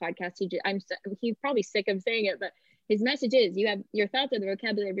so many podcasts. He's probably sick of saying it, but his message is, you have your thoughts are the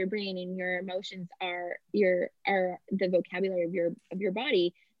vocabulary of your brain, and your emotions are the vocabulary of your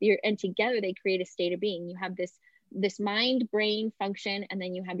body. And together they create a state of being. You have this mind brain function, and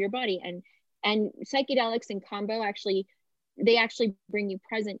then you have your body, and psychedelics and combo actually bring you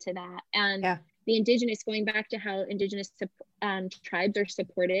present to that. And the indigenous, going back to how indigenous tribes are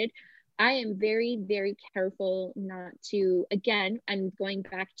supported, I am very, very careful not to, again, I'm going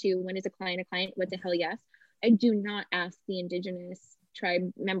back to, when is a client, what's a hell yes? I do not ask the indigenous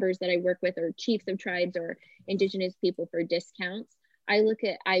tribe members that I work with, or chiefs of tribes, or indigenous people, for discounts. I look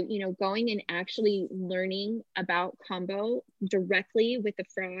at, going and actually learning about Kambo directly with the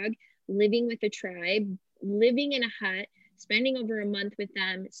frog, living with the tribe, living in a hut, spending over a month with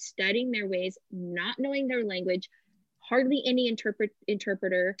them, studying their ways, not knowing their language, hardly any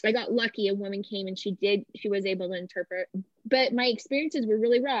interpreter. I got lucky. A woman came and she was able to interpret, but my experiences were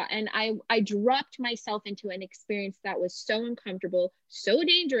really raw. And I dropped myself into an experience that was so uncomfortable, so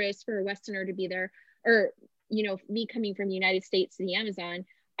dangerous for a Westerner to be there, or, me coming from the United States to the Amazon.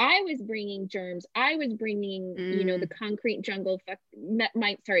 I was bringing germs. I was bringing, the concrete jungle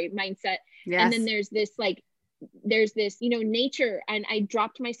mindset. Yes. And then there's this nature, and I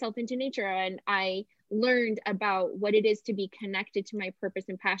dropped myself into nature, and I learned about what it is to be connected to my purpose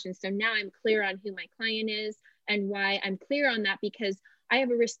and passion. So now I'm clear on who my client is and why I'm clear on that, because I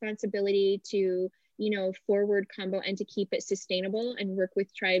have a responsibility to, forward Kambo and to keep it sustainable and work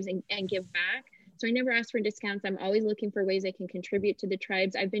with tribes and give back. So I never ask for discounts. I'm always looking for ways I can contribute to the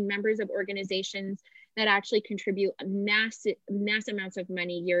tribes. I've been members of organizations that actually contribute mass amounts of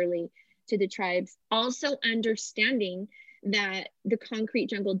money yearly to the tribes. Also understanding that the concrete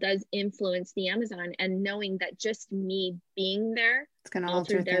jungle does influence the Amazon, and knowing that just me being there, it's going to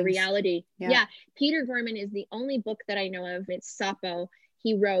alter their reality. Yeah. Peter Gorman is the only book that I know of. It's Sapo.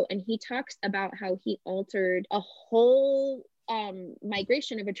 He wrote, and he talks about how he altered a whole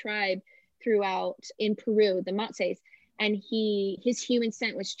migration of a tribe throughout in Peru, the Matses. And his human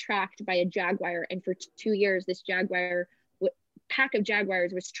scent was tracked by a jaguar. And for 2 years, this pack of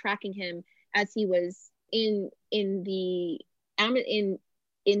jaguars was tracking him as he was in the Amazon,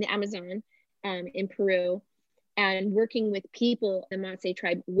 in Peru, and working with people, the Matse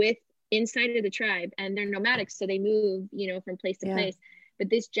tribe, inside of the tribe. And they're nomadic, so they move, from place to place.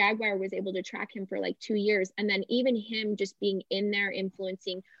 But this jaguar was able to track him for like 2 years. And then even him just being in there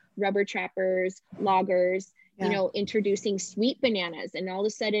influencing rubber trappers, loggers, introducing sweet bananas. And all of a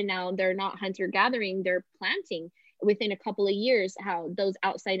sudden now they're not hunter gathering, they're planting. Within a couple of years, how those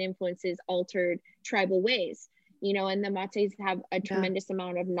outside influences altered tribal ways, and the Matses have a tremendous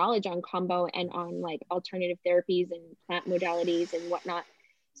amount of knowledge on Kambo and on like alternative therapies and plant modalities and whatnot.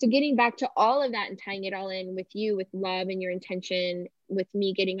 So getting back to all of that and tying it all in with you, with love and your intention, with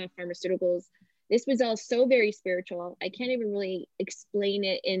me getting off pharmaceuticals, this was all so very spiritual. I can't even really explain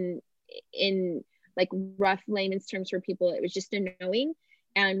it in like rough layman's terms for people. It was just a knowing.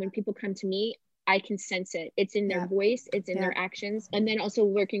 And when people come to me, I can sense it. It's in their voice, it's in their actions. And then also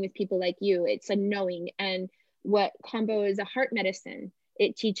working with people like you, it's a knowing. And what Kambo is a heart medicine.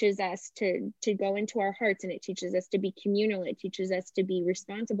 It teaches us to go into our hearts, and it teaches us to be communal. It teaches us to be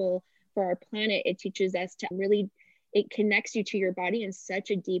responsible for our planet. It teaches us to really, it connects you to your body in such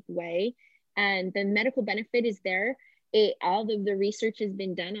a deep way. And the medical benefit is there. All of the research has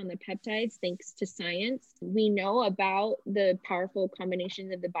been done on the peptides thanks to science. We know about the powerful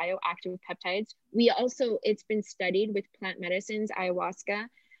combinations of the bioactive peptides. It's been studied with plant medicines, ayahuasca,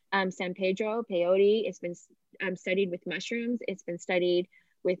 San Pedro, peyote. It's been studied with mushrooms. It's been studied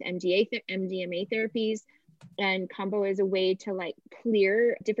with MDMA therapies. And Kambo is a way to like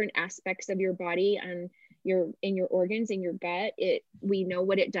clear different aspects of your body and in your organs, in your gut. We know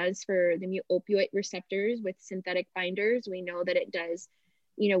what it does for the opioid receptors with synthetic binders. We know that it does,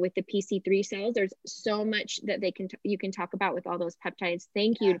 with the PC3 cells. There's so much that you can talk about with all those peptides.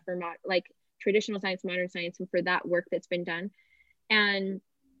 Thank you for like traditional science, modern science, and for that work that's been done. And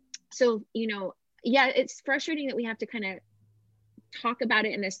so, it's frustrating that we have to kind of talk about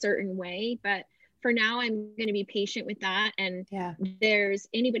it in a certain way, but for now, I'm going to be patient with that. And there's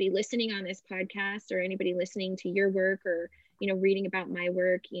anybody listening on this podcast, or anybody listening to your work, or, reading about my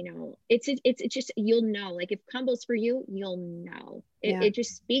work, it's just, you'll know, like if Kambo's for you, you'll know. It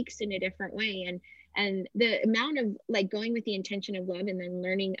just speaks in a different way. And the amount of like going with the intention of love and then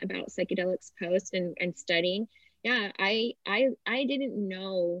learning about psychedelics post and studying. I didn't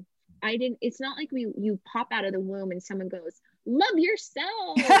know. It's not like you pop out of the womb and someone goes, love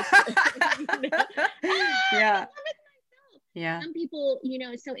yourself. Some people,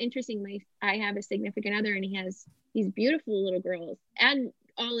 it's so interesting. I have a significant other, and he has these beautiful little girls, and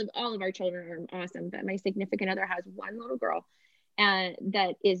all of our children are awesome, but my significant other has one little girl and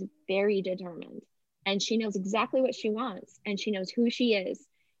that is very determined, and she knows exactly what she wants, and she knows who she is,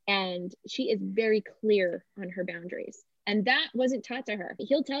 and she is very clear on her boundaries. And that wasn't taught to her.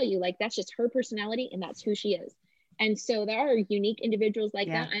 He'll tell you, like, that's just her personality and that's who she is. And so there are unique individuals like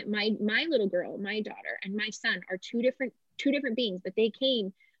that. My little girl, my daughter, and my son are two different beings, but they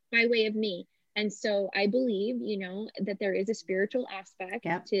came by way of me. And so I believe, that there is a spiritual aspect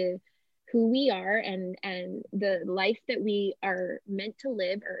to who we are and the life that we are meant to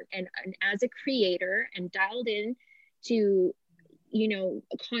live, and as a creator and dialed in to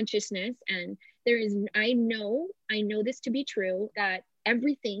consciousness. And I know this to be true, that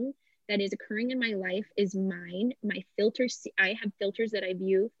everything that is occurring in my life is mine. My filters, I have filters that I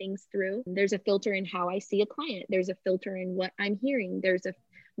view things through. There's a filter in how I see a client. There's a filter in what I'm hearing.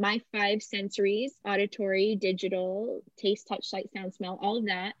 My 5 sensories, auditory, digital, taste, touch, sight, sound, smell, all of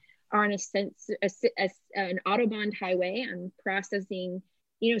that are on an Autobahn highway. I'm processing,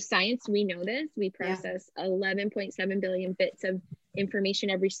 science, we know this. We process 11.7 billion bits of information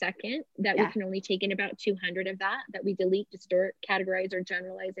every second, that we can only take in about 200 of that we delete, distort, categorize, or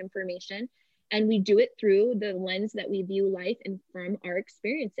generalize information. And we do it through the lens that we view life and from our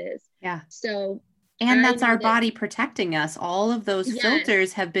experiences. Yeah. So, and that's our body protecting us. All of those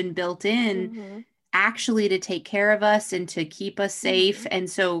filters have been built in actually to take care of us and to keep us safe. And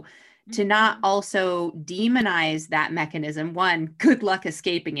so to not also demonize that mechanism, one, good luck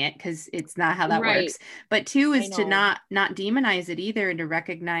escaping it, because it's not how that works. But 2 is to not demonize it either, and to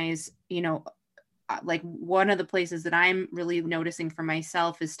recognize, like one of the places that I'm really noticing for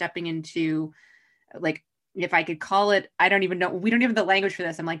myself is stepping into, like, if I could call it, I don't even know, we don't even have the language for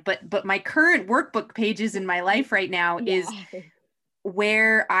this. I'm like, but my current workbook pages in my life right now is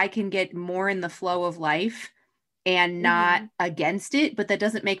where I can get more in the flow of life and not against it. But that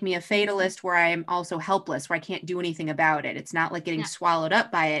doesn't make me a fatalist where I'm also helpless, where I can't do anything about it. It's not like getting swallowed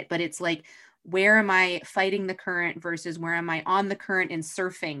up by it, but it's like, where am I fighting the current versus where am I on the current and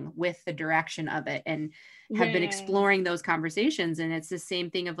surfing with the direction of it, and have been exploring those conversations. And it's the same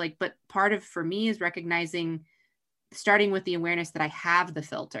thing of like, but part of, for me, is recognizing, starting with the awareness that I have the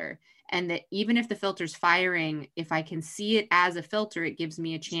filter, and that even if the filter's firing, if I can see it as a filter, it gives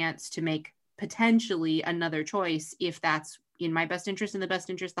me a chance to make potentially another choice, if that's in my best interest, and the best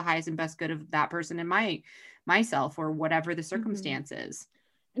interest, the highest and best good of that person and myself, or whatever the circumstances.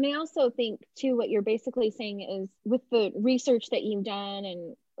 And I also think too, what you're basically saying is, with the research that you've done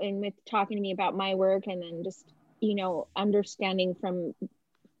and with talking to me about my work, and then just, understanding from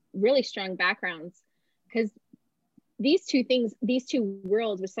really strong backgrounds, because these two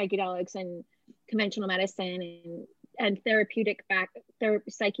worlds with psychedelics and conventional medicine and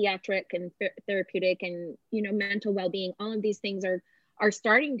psychiatric and therapeutic and, mental well-being, all of these things are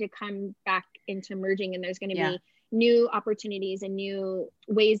starting to come back into merging. And there's going to be new opportunities and new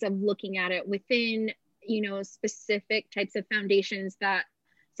ways of looking at it within, specific types of foundations that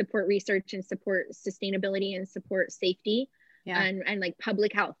support research and support sustainability and support safety and like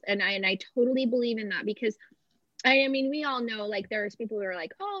public health. And I totally believe in that, because I mean, we all know, like, there's people who are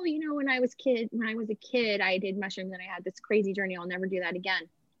like, oh, when I was a kid, I did mushrooms and I had this crazy journey. I'll never do that again.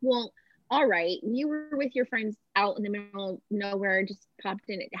 Well, all right. You were with your friends out in the middle of nowhere, just popped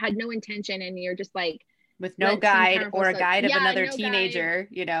in, it had no intention. And you're just like, with no guide or a guide of another teenager,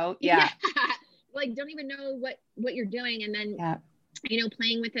 like, don't even know what you're doing. And then,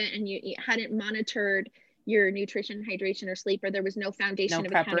 playing with it, and you hadn't monitored your nutrition, hydration, or sleep, or there was no foundation, no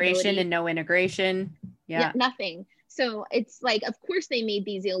preparation and no integration. Nothing. So it's like, of course they made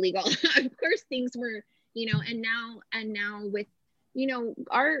these illegal. Of course things were, and now with,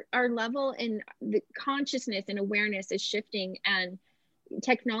 our level and the consciousness and awareness is shifting, and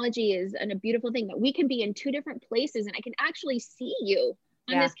technology is a beautiful thing that we can be in 2 different places, and I can actually see you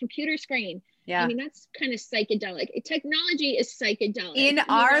on this computer screen. I mean, that's kind of psychedelic. Technology is psychedelic. In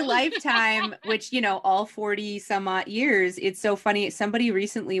our lifetime, which, all 40 some odd years, it's so funny. Somebody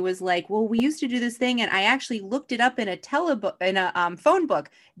recently was like, well, we used to do this thing, and I actually looked it up in a phone book.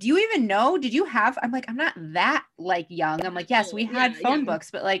 Do you even know? Did you have? I'm like, I'm not that like young. I'm like, yes, we had phone books,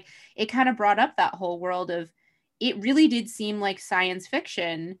 but like, it kind of brought up that whole world of, it really did seem like science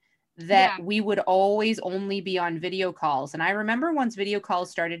fiction that we would always only be on video calls. And I remember once video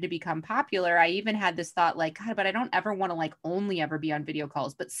calls started to become popular, I even had this thought like, God, but I don't ever want to like only ever be on video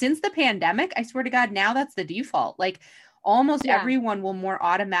calls. But since the pandemic, I swear to God, now that's the default. Like almost everyone will more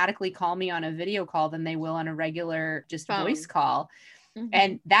automatically call me on a video call than they will on a regular just voice call.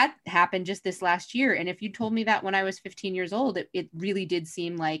 And that happened just this last year. And if you told me that when I was 15 years old, it really did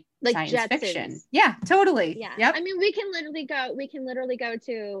seem like science Jetsons. Fiction. Yeah, totally. Yeah. Yep. I mean, we can literally go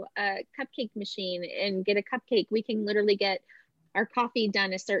to a cupcake machine and get a cupcake. We can literally get our coffee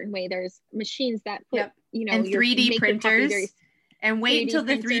done a certain way. There's machines that put, and 3D printers. And wait until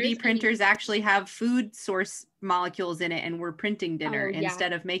the 3D printers actually have food source molecules in it, and we're printing dinner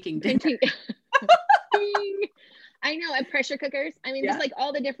instead of making dinner. I know, and pressure cookers. I mean, just like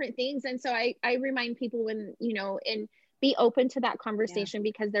all the different things. And so I remind people when, and be open to that conversation,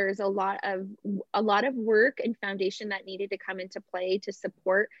 because there is a lot of work and foundation that needed to come into play to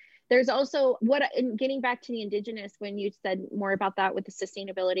support. There's also and getting back to the Indigenous, when you said more about that with the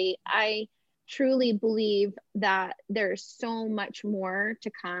sustainability, I truly believe that there's so much more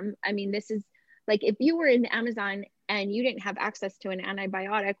to come. I mean, this is like, if you were in Amazon and you didn't have access to an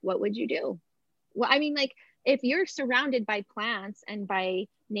antibiotic, what would you do? Well, I mean, like, if you're surrounded by plants and by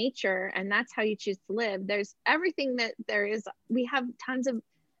nature and that's how you choose to live, there's everything that there is. We have tons of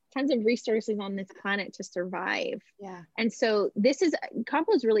resources on this planet to survive. Yeah. And so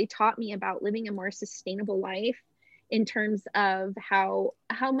Compo's really taught me about living a more sustainable life in terms of how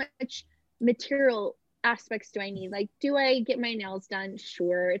much material aspects do I need? Like, do I get my nails done?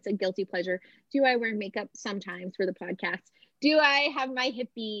 Sure, it's a guilty pleasure. Do I wear makeup sometimes for the podcast? Do I have my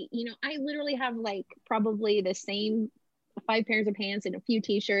hippie? You know, I literally have like probably the same 5 pairs of pants and a few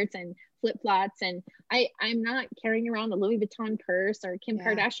t-shirts and flip-flops, and I'm not carrying around a Louis Vuitton purse or Kim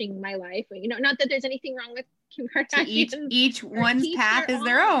Kardashian in my life. You know, not that there's anything wrong with Kim Kardashian. Each one's path is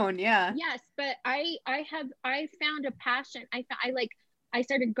their own. Yeah. Yes, but I found a passion. I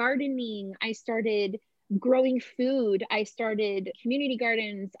started gardening. I started growing food. I started community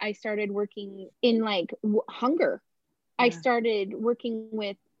gardens. I started working in like hunger. Yeah. I started working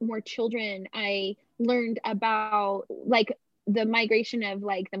with more children. I learned about like the migration of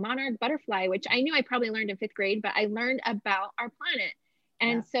like the monarch butterfly, which I knew I probably learned in 5th grade, but I learned about our planet.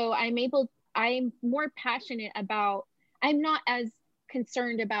 And so I'm more passionate about, I'm not as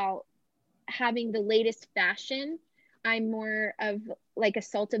concerned about having the latest fashion. I'm more of like a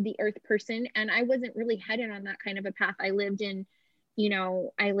salt of the earth person. And I wasn't really headed on that kind of a path. I lived in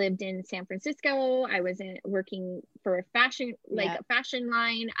San Francisco. I was working for a fashion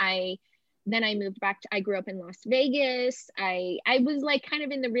line. Then I moved back I grew up in Las Vegas. I was like kind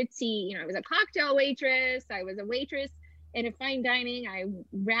of in the ritzy, you know, I was a cocktail waitress. I was a waitress in a fine dining. I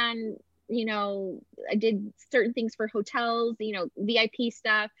ran, you know, I did certain things for hotels, you know, VIP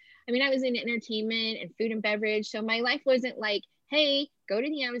stuff. I mean, I was in entertainment and food and beverage. So my life wasn't like, hey, go to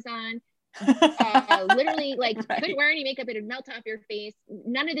the Amazon, literally like couldn't wear any makeup, it'd melt off your face.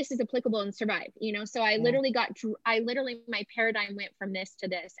 None of this is applicable in Survive, you know. So I literally my paradigm went from this to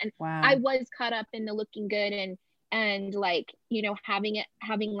this, and I was caught up in the looking good and like, you know,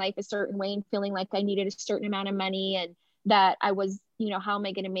 having life a certain way and feeling like I needed a certain amount of money, and that I was, you know, how am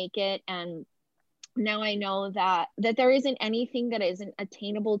I going to make it? And now I know that there isn't anything that isn't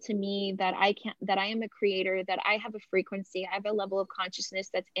attainable to me, that I am a creator, that I have a frequency, I have a level of consciousness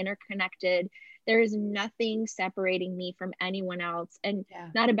that's interconnected. There is nothing separating me from anyone else, and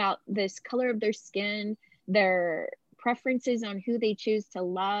not about this color of their skin, their preferences on who they choose to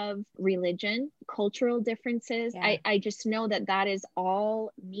love, religion, cultural differences. I just know that is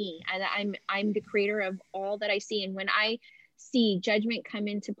all me, and I'm the creator of all that I see. And when I see judgment come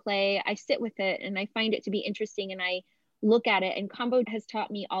into play, I sit with it and I find it to be interesting, and I look at it. And Kambo has taught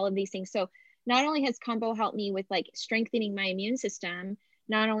me all of these things. So not only has Kambo helped me with like strengthening my immune system,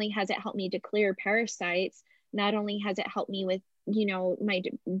 not only has it helped me to clear parasites, not only has it helped me with, you know, my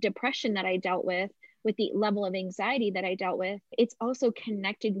depression that I dealt with the level of anxiety that I dealt with, it's also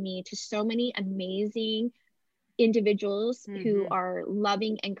connected me to so many amazing individuals who are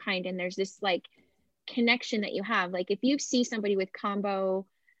loving and kind. And there's this like connection that you have. Like if you see somebody with Kambo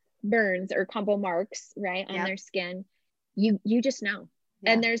burns or Kambo marks, right, on their skin, you just know.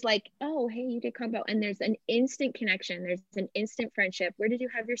 And there's like, oh, hey, you did Kambo. And there's an instant connection. There's an instant friendship. Where did you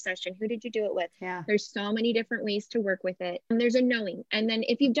have your session? Who did you do it with? There's so many different ways to work with it. And there's a knowing. And then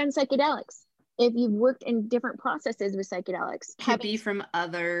if you've done psychedelics, if you've worked in different processes with psychedelics, could be from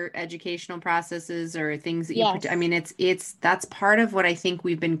other educational processes or things that you I mean, that's part of what I think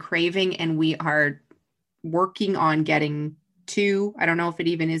we've been craving, and we are working on getting to. I don't know if it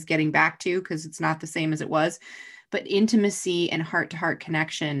even is getting back to, because it's not the same as it was, but intimacy and heart-to-heart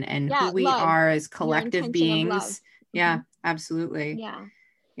connection and who we are as collective beings. Absolutely.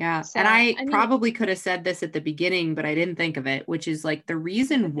 So, and I probably could have said this at the beginning, but I didn't think of it, which is like the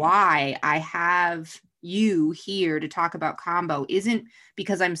reason why I have you here to talk about Kambo isn't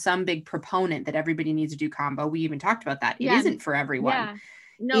because I'm some big proponent that everybody needs to do Kambo. We even talked about that. It isn't for everyone.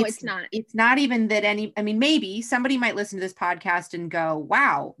 No, it's not. It's not even that maybe somebody might listen to this podcast and go,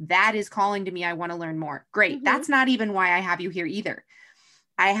 wow, that is calling to me. I want to learn more. Great. That's not even why I have you here either.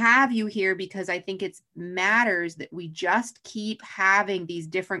 I have you here because I think it matters that we just keep having these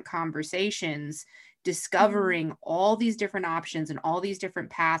different conversations, discovering all these different options and all these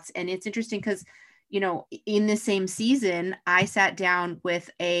different paths. And it's interesting because, you know, in the same season, I sat down with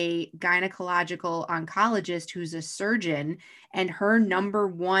a gynecological oncologist who's a surgeon, and her number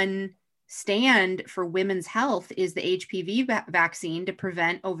one stand for women's health is the HPV vaccine to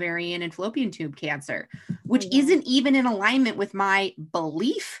prevent ovarian and fallopian tube cancer, which isn't even in alignment with my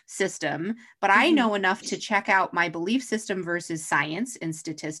belief system. But I know enough to check out my belief system versus science and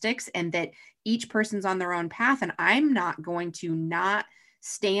statistics, and that each person's on their own path. And I'm not going to not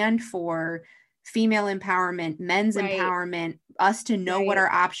stand for female empowerment, men's empowerment, us to know what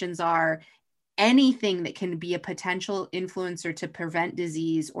our options are, anything that can be a potential influencer to prevent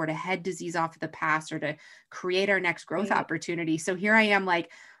disease or to head disease off of the past or to create our next growth opportunity. So here I am,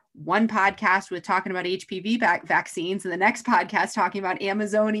 like, one podcast with talking about HPV vaccines, and the next podcast talking about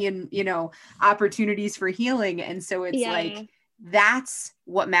Amazonian, you know, opportunities for healing. And so it's like, that's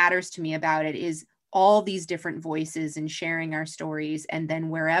what matters to me about it, is all these different voices and sharing our stories. And then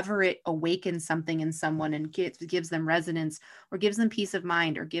wherever it awakens something in someone and gives them resonance, or gives them peace of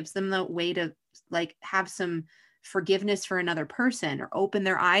mind, or gives them the way to, like, have some forgiveness for another person, or open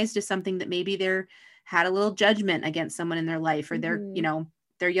their eyes to something that maybe they're had a little judgment against someone in their life, or they're, you know,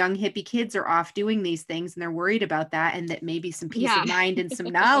 their young hippie kids are off doing these things and they're worried about that, and that maybe some peace of mind and some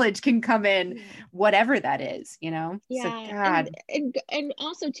knowledge can come in, whatever that is, you know? So, God. And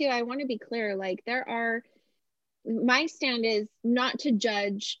also too, I want to be clear, like, my stand is not to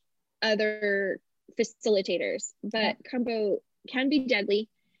judge other facilitators, but Kambo can be deadly,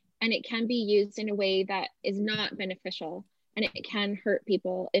 and it can be used in a way that is not beneficial, and it can hurt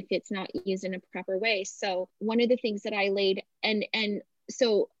people if it's not used in a proper way. So one of the things that I laid, and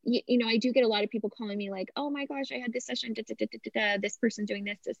so, you know, I do get a lot of people calling me like, oh my gosh, I had this session, this person's doing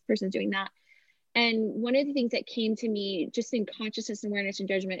this person's doing that. And one of the things that came to me just in consciousness and awareness and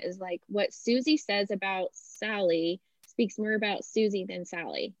judgment is like, what Susie says about Sally speaks more about Susie than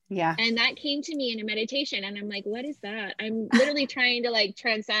Sally. Yeah. And that came to me in a meditation, and I'm like, what is that? I'm literally trying to like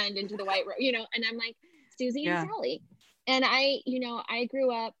transcend into the white room, you know, and I'm like, Susie and Sally. And I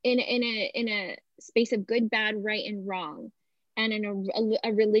grew up in a space of good, bad, right, and wrong, and in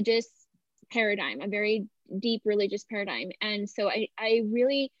a religious paradigm, a very deep religious paradigm. And so I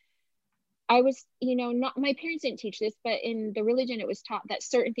was, you know, not, my parents didn't teach this, but in the religion, it was taught that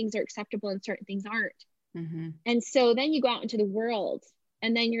certain things are acceptable and certain things aren't. And so then you go out into the world,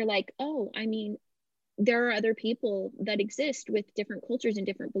 and then you're like, oh, I mean, there are other people that exist with different cultures and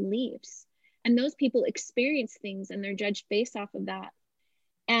different beliefs. And those people experience things, and they're judged based off of that.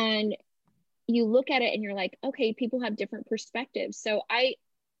 And you look at it and you're like, okay, people have different perspectives. So a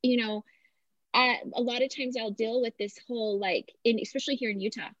lot of times I'll deal with this whole, like, especially here in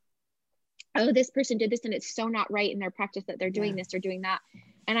Utah, oh, this person did this and it's so not right in their practice that they're doing this or doing that.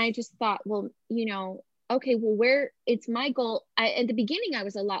 And I just thought, well, you know, okay, well, it's my goal. At the beginning, I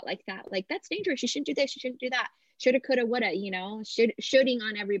was a lot like that. Like, that's dangerous. You shouldn't do this. You shouldn't do that. Shoulda, coulda, woulda, you know, shooting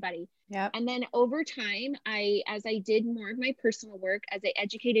on everybody. Yeah. And then over time, as I did more of my personal work, as I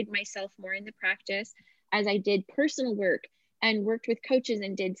educated myself more in the practice, as I did personal work and worked with coaches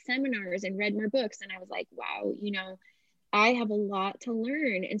and did seminars and read more books, and I was like, wow, you know, I have a lot to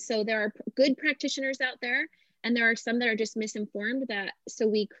learn. And so there are good practitioners out there, and there are some that are just misinformed. So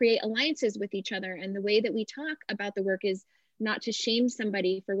we create alliances with each other. And the way that we talk about the work is not to shame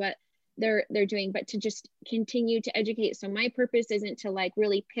somebody for what they're doing, but to just continue to educate. So my purpose isn't to like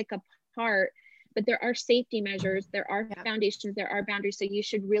really pick apart, but there are safety measures, there are foundations, there are boundaries. So you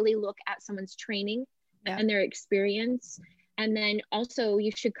should really look at someone's training and their experience. And then also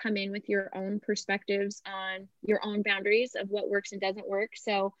you should come in with your own perspectives on your own boundaries of what works and doesn't work.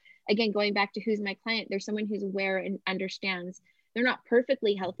 So again, going back to who's my client, there's someone who's aware and understands. They're not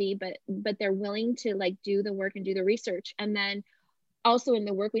perfectly healthy, but they're willing to like do the work and do the research. And then also in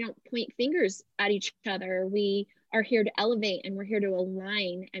the work, we don't point fingers at each other. We are here to elevate, and we're here to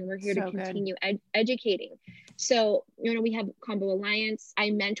align, and we're here to continue educating. So, you know, we have Kambo Alliance. I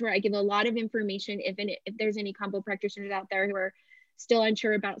mentor, I give a lot of information. If there's any Kambo practitioners out there who are still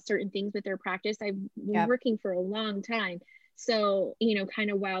unsure about certain things with their practice, I've been working for a long time. So, you know, kind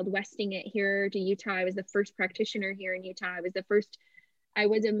of wild westing it here to Utah. I was the first practitioner here in Utah. I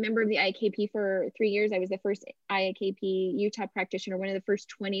was a member of the IAKP for 3 years. I was the first IAKP Utah practitioner, one of the first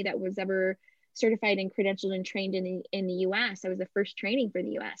 20 that was ever certified and credentialed and trained in the US. I was the first training for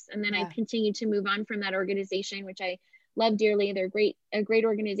the US. And then I continued to move on from that organization, which I love dearly. They're a great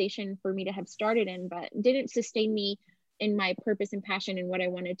organization for me to have started in, but didn't sustain me in my purpose and passion and what I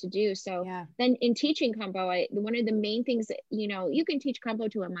wanted to do. So then in teaching Kambo, one of the main things that, you know, you can teach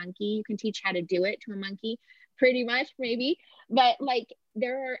Kambo to a monkey, you can teach how to do it to a monkey, pretty much, maybe. But like,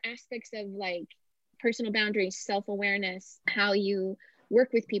 there are aspects of like personal boundaries, self-awareness, how you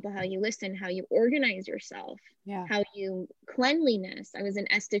work with people, how you listen, how you organize yourself, how you cleanliness. I was an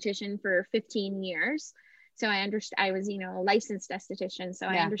esthetician for 15 years. So I understand, I was, a licensed esthetician. So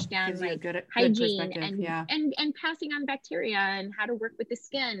I understand gives you a like good hygiene perspective. and passing on bacteria and how to work with the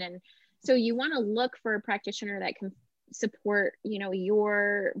skin. And so you want to look for a practitioner that can support,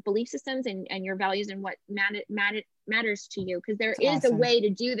 your belief systems and your values and what matters to you. Because there is a way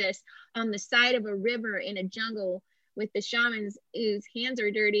to do this on the side of a river in a jungle with the shamans whose hands are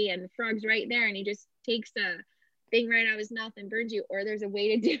dirty and the frog's right there, and he just takes a thing right out of his mouth and burns you. Or there's a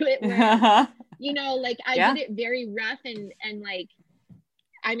way to do it where like I did it very rough and like,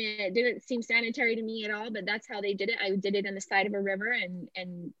 I mean, it didn't seem sanitary to me at all, but that's how they did it. I did it on the side of a river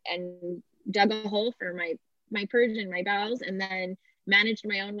and dug a hole for my purge and my bowels, and then managed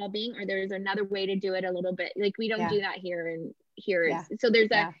my own well-being. Or there's another way to do it a little bit. Like we don't do that here, and here is, so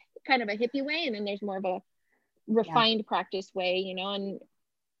there's a kind of a hippie way, and then there's more of a refined practice way, and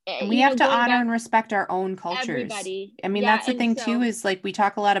we have to honor and respect our own cultures. Everybody. I mean, that's the thing too, is like, we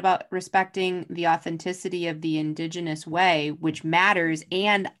talk a lot about respecting the authenticity of the indigenous way, which matters.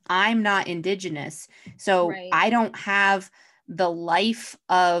 And I'm not indigenous, so I don't have the life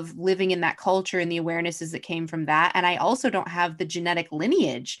of living in that culture and the awarenesses that came from that. And I also don't have the genetic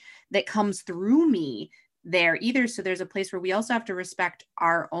lineage that comes through me there either. So there's a place where we also have to respect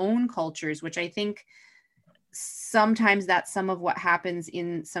our own cultures, which I think sometimes that's some of what happens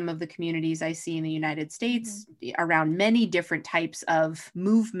in some of the communities I see in the United States around many different types of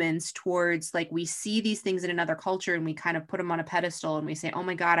movements towards, like, we see these things in another culture and we kind of put them on a pedestal and we say, oh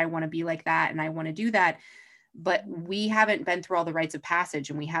my God, I want to be like that. And I want to do that. But we haven't been through all the rites of passage,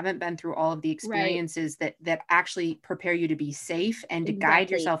 and we haven't been through all of the experiences that actually prepare you to be safe and to guide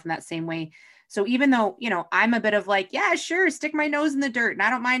yourself in that same way. So even though, I'm a bit of like, yeah, sure, stick my nose in the dirt and I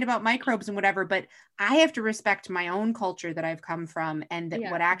don't mind about microbes and whatever, but I have to respect my own culture that I've come from, and that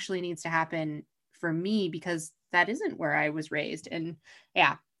what actually needs to happen for me, because that isn't where I was raised. And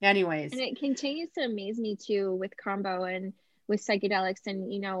anyways. And it continues to amaze me too with Kambo and with psychedelics. And,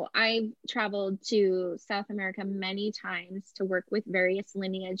 I've traveled to South America many times to work with various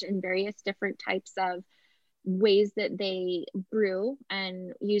lineage and various different types of ways that they brew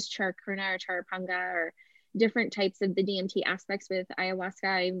and use charcurna or charapanga or different types of the DMT aspects with ayahuasca.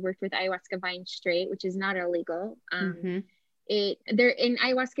 I worked with ayahuasca vine straight, which is not illegal. Ayahuasca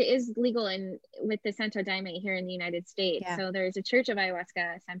is legal with the Santo Daime here in the United States. So there's a church of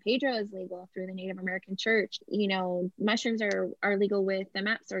ayahuasca. San Pedro is legal through the Native American Church. Mushrooms are legal with the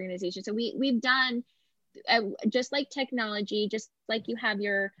MAPS organization. So we've done just like technology, just like you have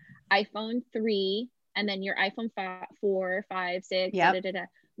your iPhone 3 and then your iPhone 4, 5, 6,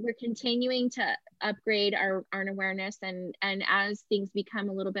 we're continuing to upgrade our awareness, and as things become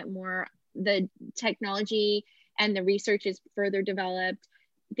a little bit more, the technology and the research is further developed,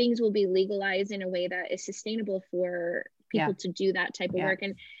 things will be legalized in a way that is sustainable for people to do that type of work.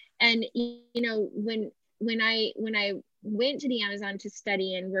 And when I went to the Amazon to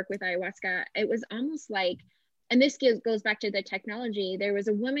study and work with ayahuasca, it was almost like, and this goes back to the technology, there was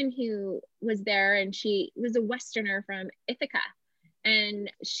a woman who was there, and she was a Westerner from Ithaca,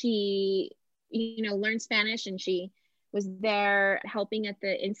 and she learned Spanish, and she was there helping at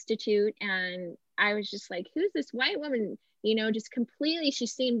the institute. And I was just like, who's this white woman? Just completely, she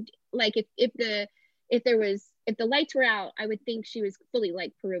seemed like if the lights were out, I would think she was fully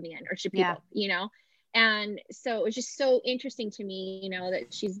like Peruvian or Shipibo, And so it was just so interesting to me,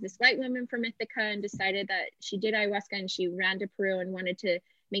 that she's this white woman from Ithaca and decided that she did ayahuasca and she ran to Peru and wanted to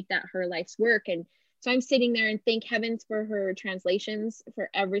make that her life's work. And so I'm sitting there and thank heavens for her translations, for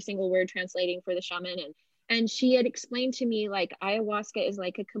every single word translating for the shaman. And she had explained to me, like, ayahuasca is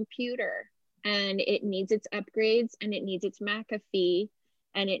like a computer, and it needs its upgrades, and it needs its McAfee,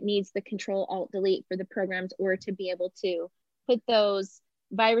 and it needs the Control Alt Delete for the programs, or to be able to put those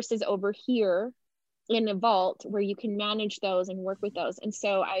viruses over here in a vault where you can manage those and work with those. And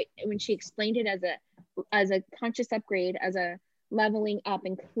so when she explained it as a conscious upgrade, as a leveling up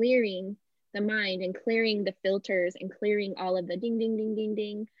and clearing the mind and clearing the filters and clearing all of the ding, ding, ding, ding,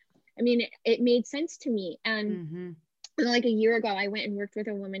 ding. I mean, it made sense to me. And like a year ago, I went and worked with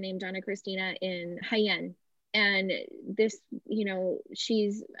a woman named Donna Christina in Hayen. And this,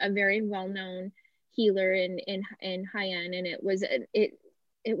 she's a very well-known healer in Hayen. And it was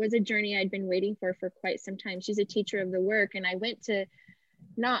a journey I'd been waiting for quite some time. She's a teacher of the work. And I went to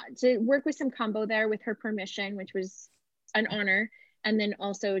work with some Kambo there with her permission, which was an honor. And then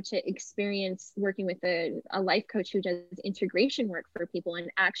also to experience working with a life coach who does integration work for people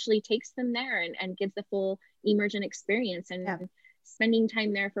and actually takes them there and gives the full emergent experience. And spending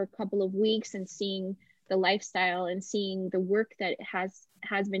time there for a couple of weeks and seeing the lifestyle and seeing the work that has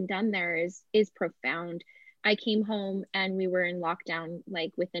been done there is profound. I came home and we were in lockdown,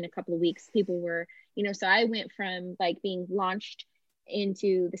 like within a couple of weeks, people were, so I went from like being launched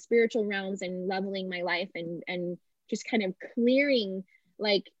into the spiritual realms and leveling my life and just kind of clearing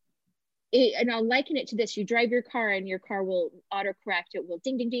like it, and I'll liken it to this. You drive your car and your car will autocorrect. It will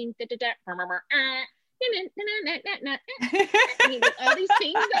ding, ding, ding, da, da, da, all these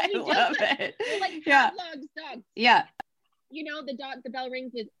things that we love do. it. We're like dogs. Yeah. The bell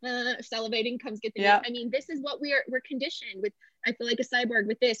rings with salivating, comes get the yeah. meat. I mean, this is what we're conditioned with. I feel like a cyborg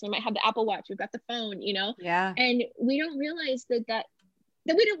with this. We might have the Apple Watch. We've got the phone, Yeah. And we don't realize that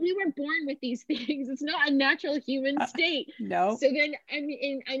we weren't born with these things. It's not a natural human state. No. So then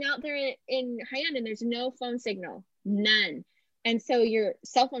I'm out there in Haiyan and there's no phone signal, none. And so your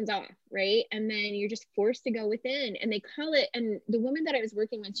cell phone's off, right? And then you're just forced to go within. And they call it, and the woman that I was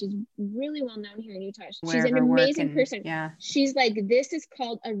working with, she's really well known here in Utah. She's an amazing person. Yeah. She's like, this is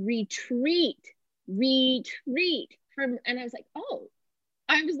called a retreat from, and I was like, oh,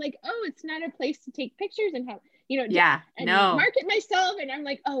 it's not a place to take pictures and have, market myself. And I'm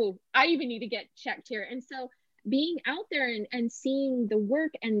like, oh, I even need to get checked here. And so being out there and seeing the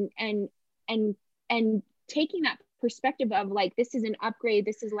work and taking that perspective of like, this is an upgrade.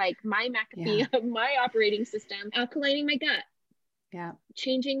 This is like my McAfee of my operating system, alkalining my gut,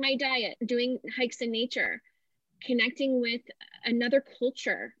 changing my diet, doing hikes in nature, connecting with another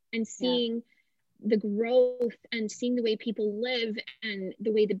culture and seeing the growth and seeing the way people live and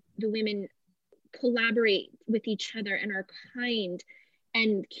the way the women collaborate with each other and are kind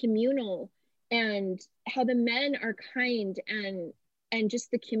and communal, and how the men are kind, and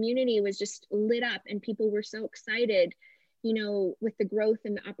just the community was just lit up and people were so excited, with the growth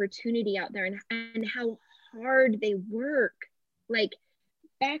and the opportunity out there, and how hard they work, like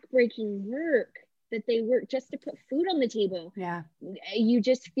backbreaking work that they work just to put food on the table. Yeah. You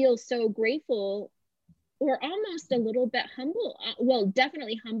just feel so grateful, or almost a little bit humble. Well,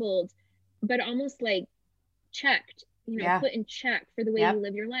 definitely humbled, but almost like checked, put in check for the way you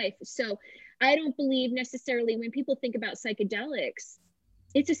live your life. So I don't believe necessarily when people think about psychedelics,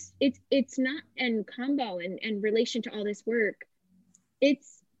 it's not, and combo and relation to all this work,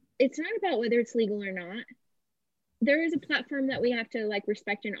 it's not about whether it's legal or not. There is a platform that we have to like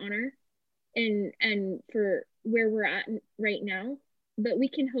respect and honor, and for where we're at right now, but we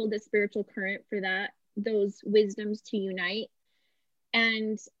can hold a spiritual current for those wisdoms to unite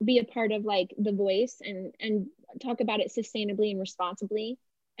and be a part of like the voice and talk about it sustainably and responsibly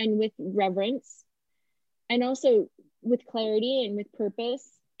and with reverence, and also with clarity and with purpose.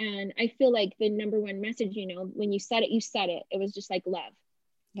 And I feel like the number one message, when you said it, it was just like love.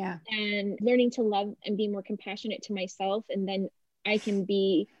 Yeah. And learning to love and be more compassionate to myself, and then I can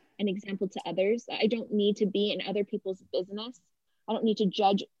be an example to others. I don't need to be in other people's business. I don't need to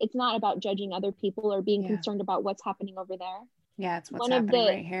judge. It's not about judging other people or being concerned about what's happening over there. Yeah, it's what's happening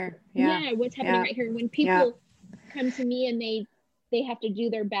right here. Yeah, what's happening right here. When people come to me and they have to do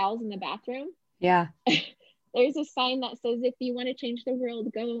their bowels in the bathroom. Yeah. There's a sign that says, if you want to change the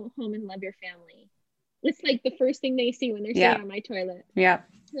world, go home and love your family. It's like the first thing they see when they're sitting on my toilet. Yeah.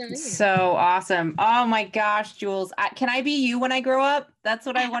 So awesome. Oh my gosh, Jules. Can I be you when I grow up? That's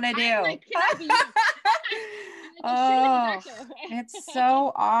what I want to do. Like, can I be you? Oh, it's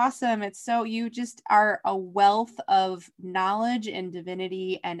so awesome. You just are a wealth of knowledge and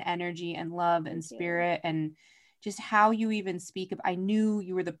divinity and energy and love and spirit, and just how you even speak of, I knew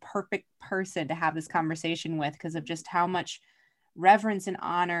you were the perfect person to have this conversation with because of just how much reverence and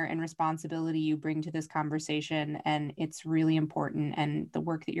honor and responsibility you bring to this conversation. And it's really important. And the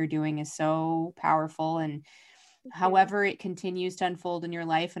work that you're doing is so powerful. And however it continues to unfold in your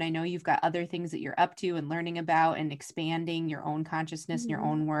life, and I know you've got other things that you're up to and learning about and expanding your own consciousness and your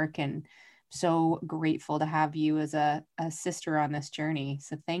own work, and so grateful to have you as a sister on this journey.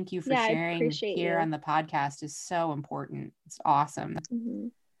 So thank you for sharing here on the podcast. Is so important. It's awesome.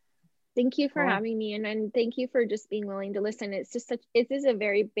 Thank you for having me, and thank you for just being willing to listen. It's just it is a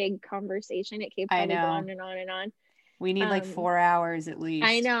very big conversation. It keeps probably go on and on and on. We need like 4 hours at least.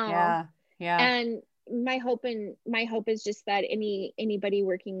 I know. Yeah. And my hope is just that anybody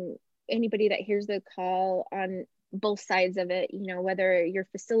that hears the call on both sides of it, whether you're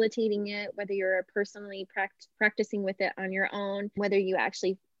facilitating it, whether you're personally practicing with it on your own, whether you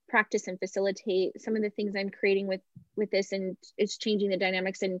actually practice and facilitate some of the things I'm creating with this, and it's changing the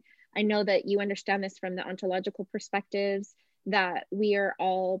dynamics. And I know that you understand this from the ontological perspectives, that we are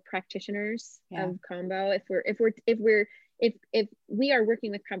all practitioners of combo. If we are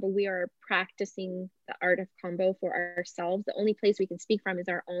working with combo, we are practicing the art of combo for ourselves. The only place we can speak from is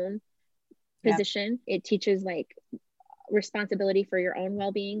our own position. It teaches like responsibility for your own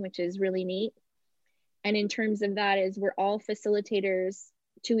well-being, which is really neat. And in terms of that is we're all facilitators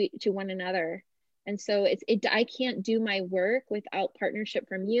to one another. And so I can't do my work without partnership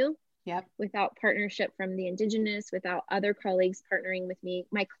from you. Yep. Without partnership from the Indigenous, without other colleagues partnering with me.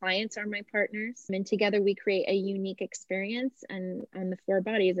 My clients are my partners, and together we create a unique experience and on the 4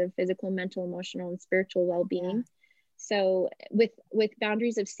 bodies of physical, mental, emotional, and spiritual well-being. Yeah. So with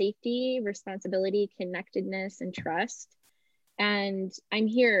boundaries of safety, responsibility, connectedness, and trust. And I'm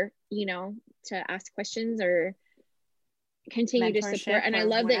here, to ask questions or continue to support. And I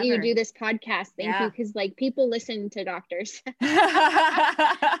love that you do this podcast. Thank you. Because people listen to doctors. People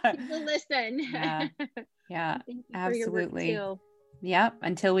listen. Yeah. Thank you Absolutely. For your work too. Yep.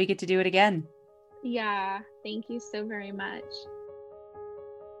 Until we get to do it again. Yeah. Thank you so very much.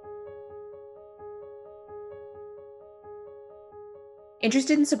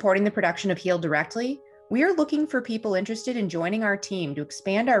 Interested in supporting the production of Heal directly? We are looking for people interested in joining our team to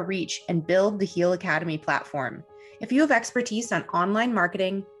expand our reach and build the Heal Academy platform. If you have expertise on online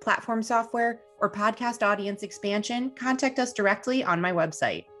marketing, platform software, or podcast audience expansion, contact us directly on my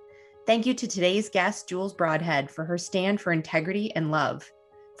website. Thank you to today's guest, Jules Broadhead, for her stand for integrity and love.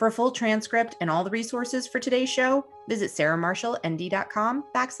 For a full transcript and all the resources for today's show, visit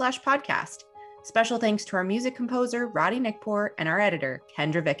sarahmarshallnd.com/podcast. Special thanks to our music composer, Roddy Nickpour, and our editor,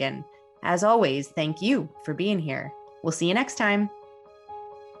 Kendra Vicken. As always, thank you for being here. We'll see you next time.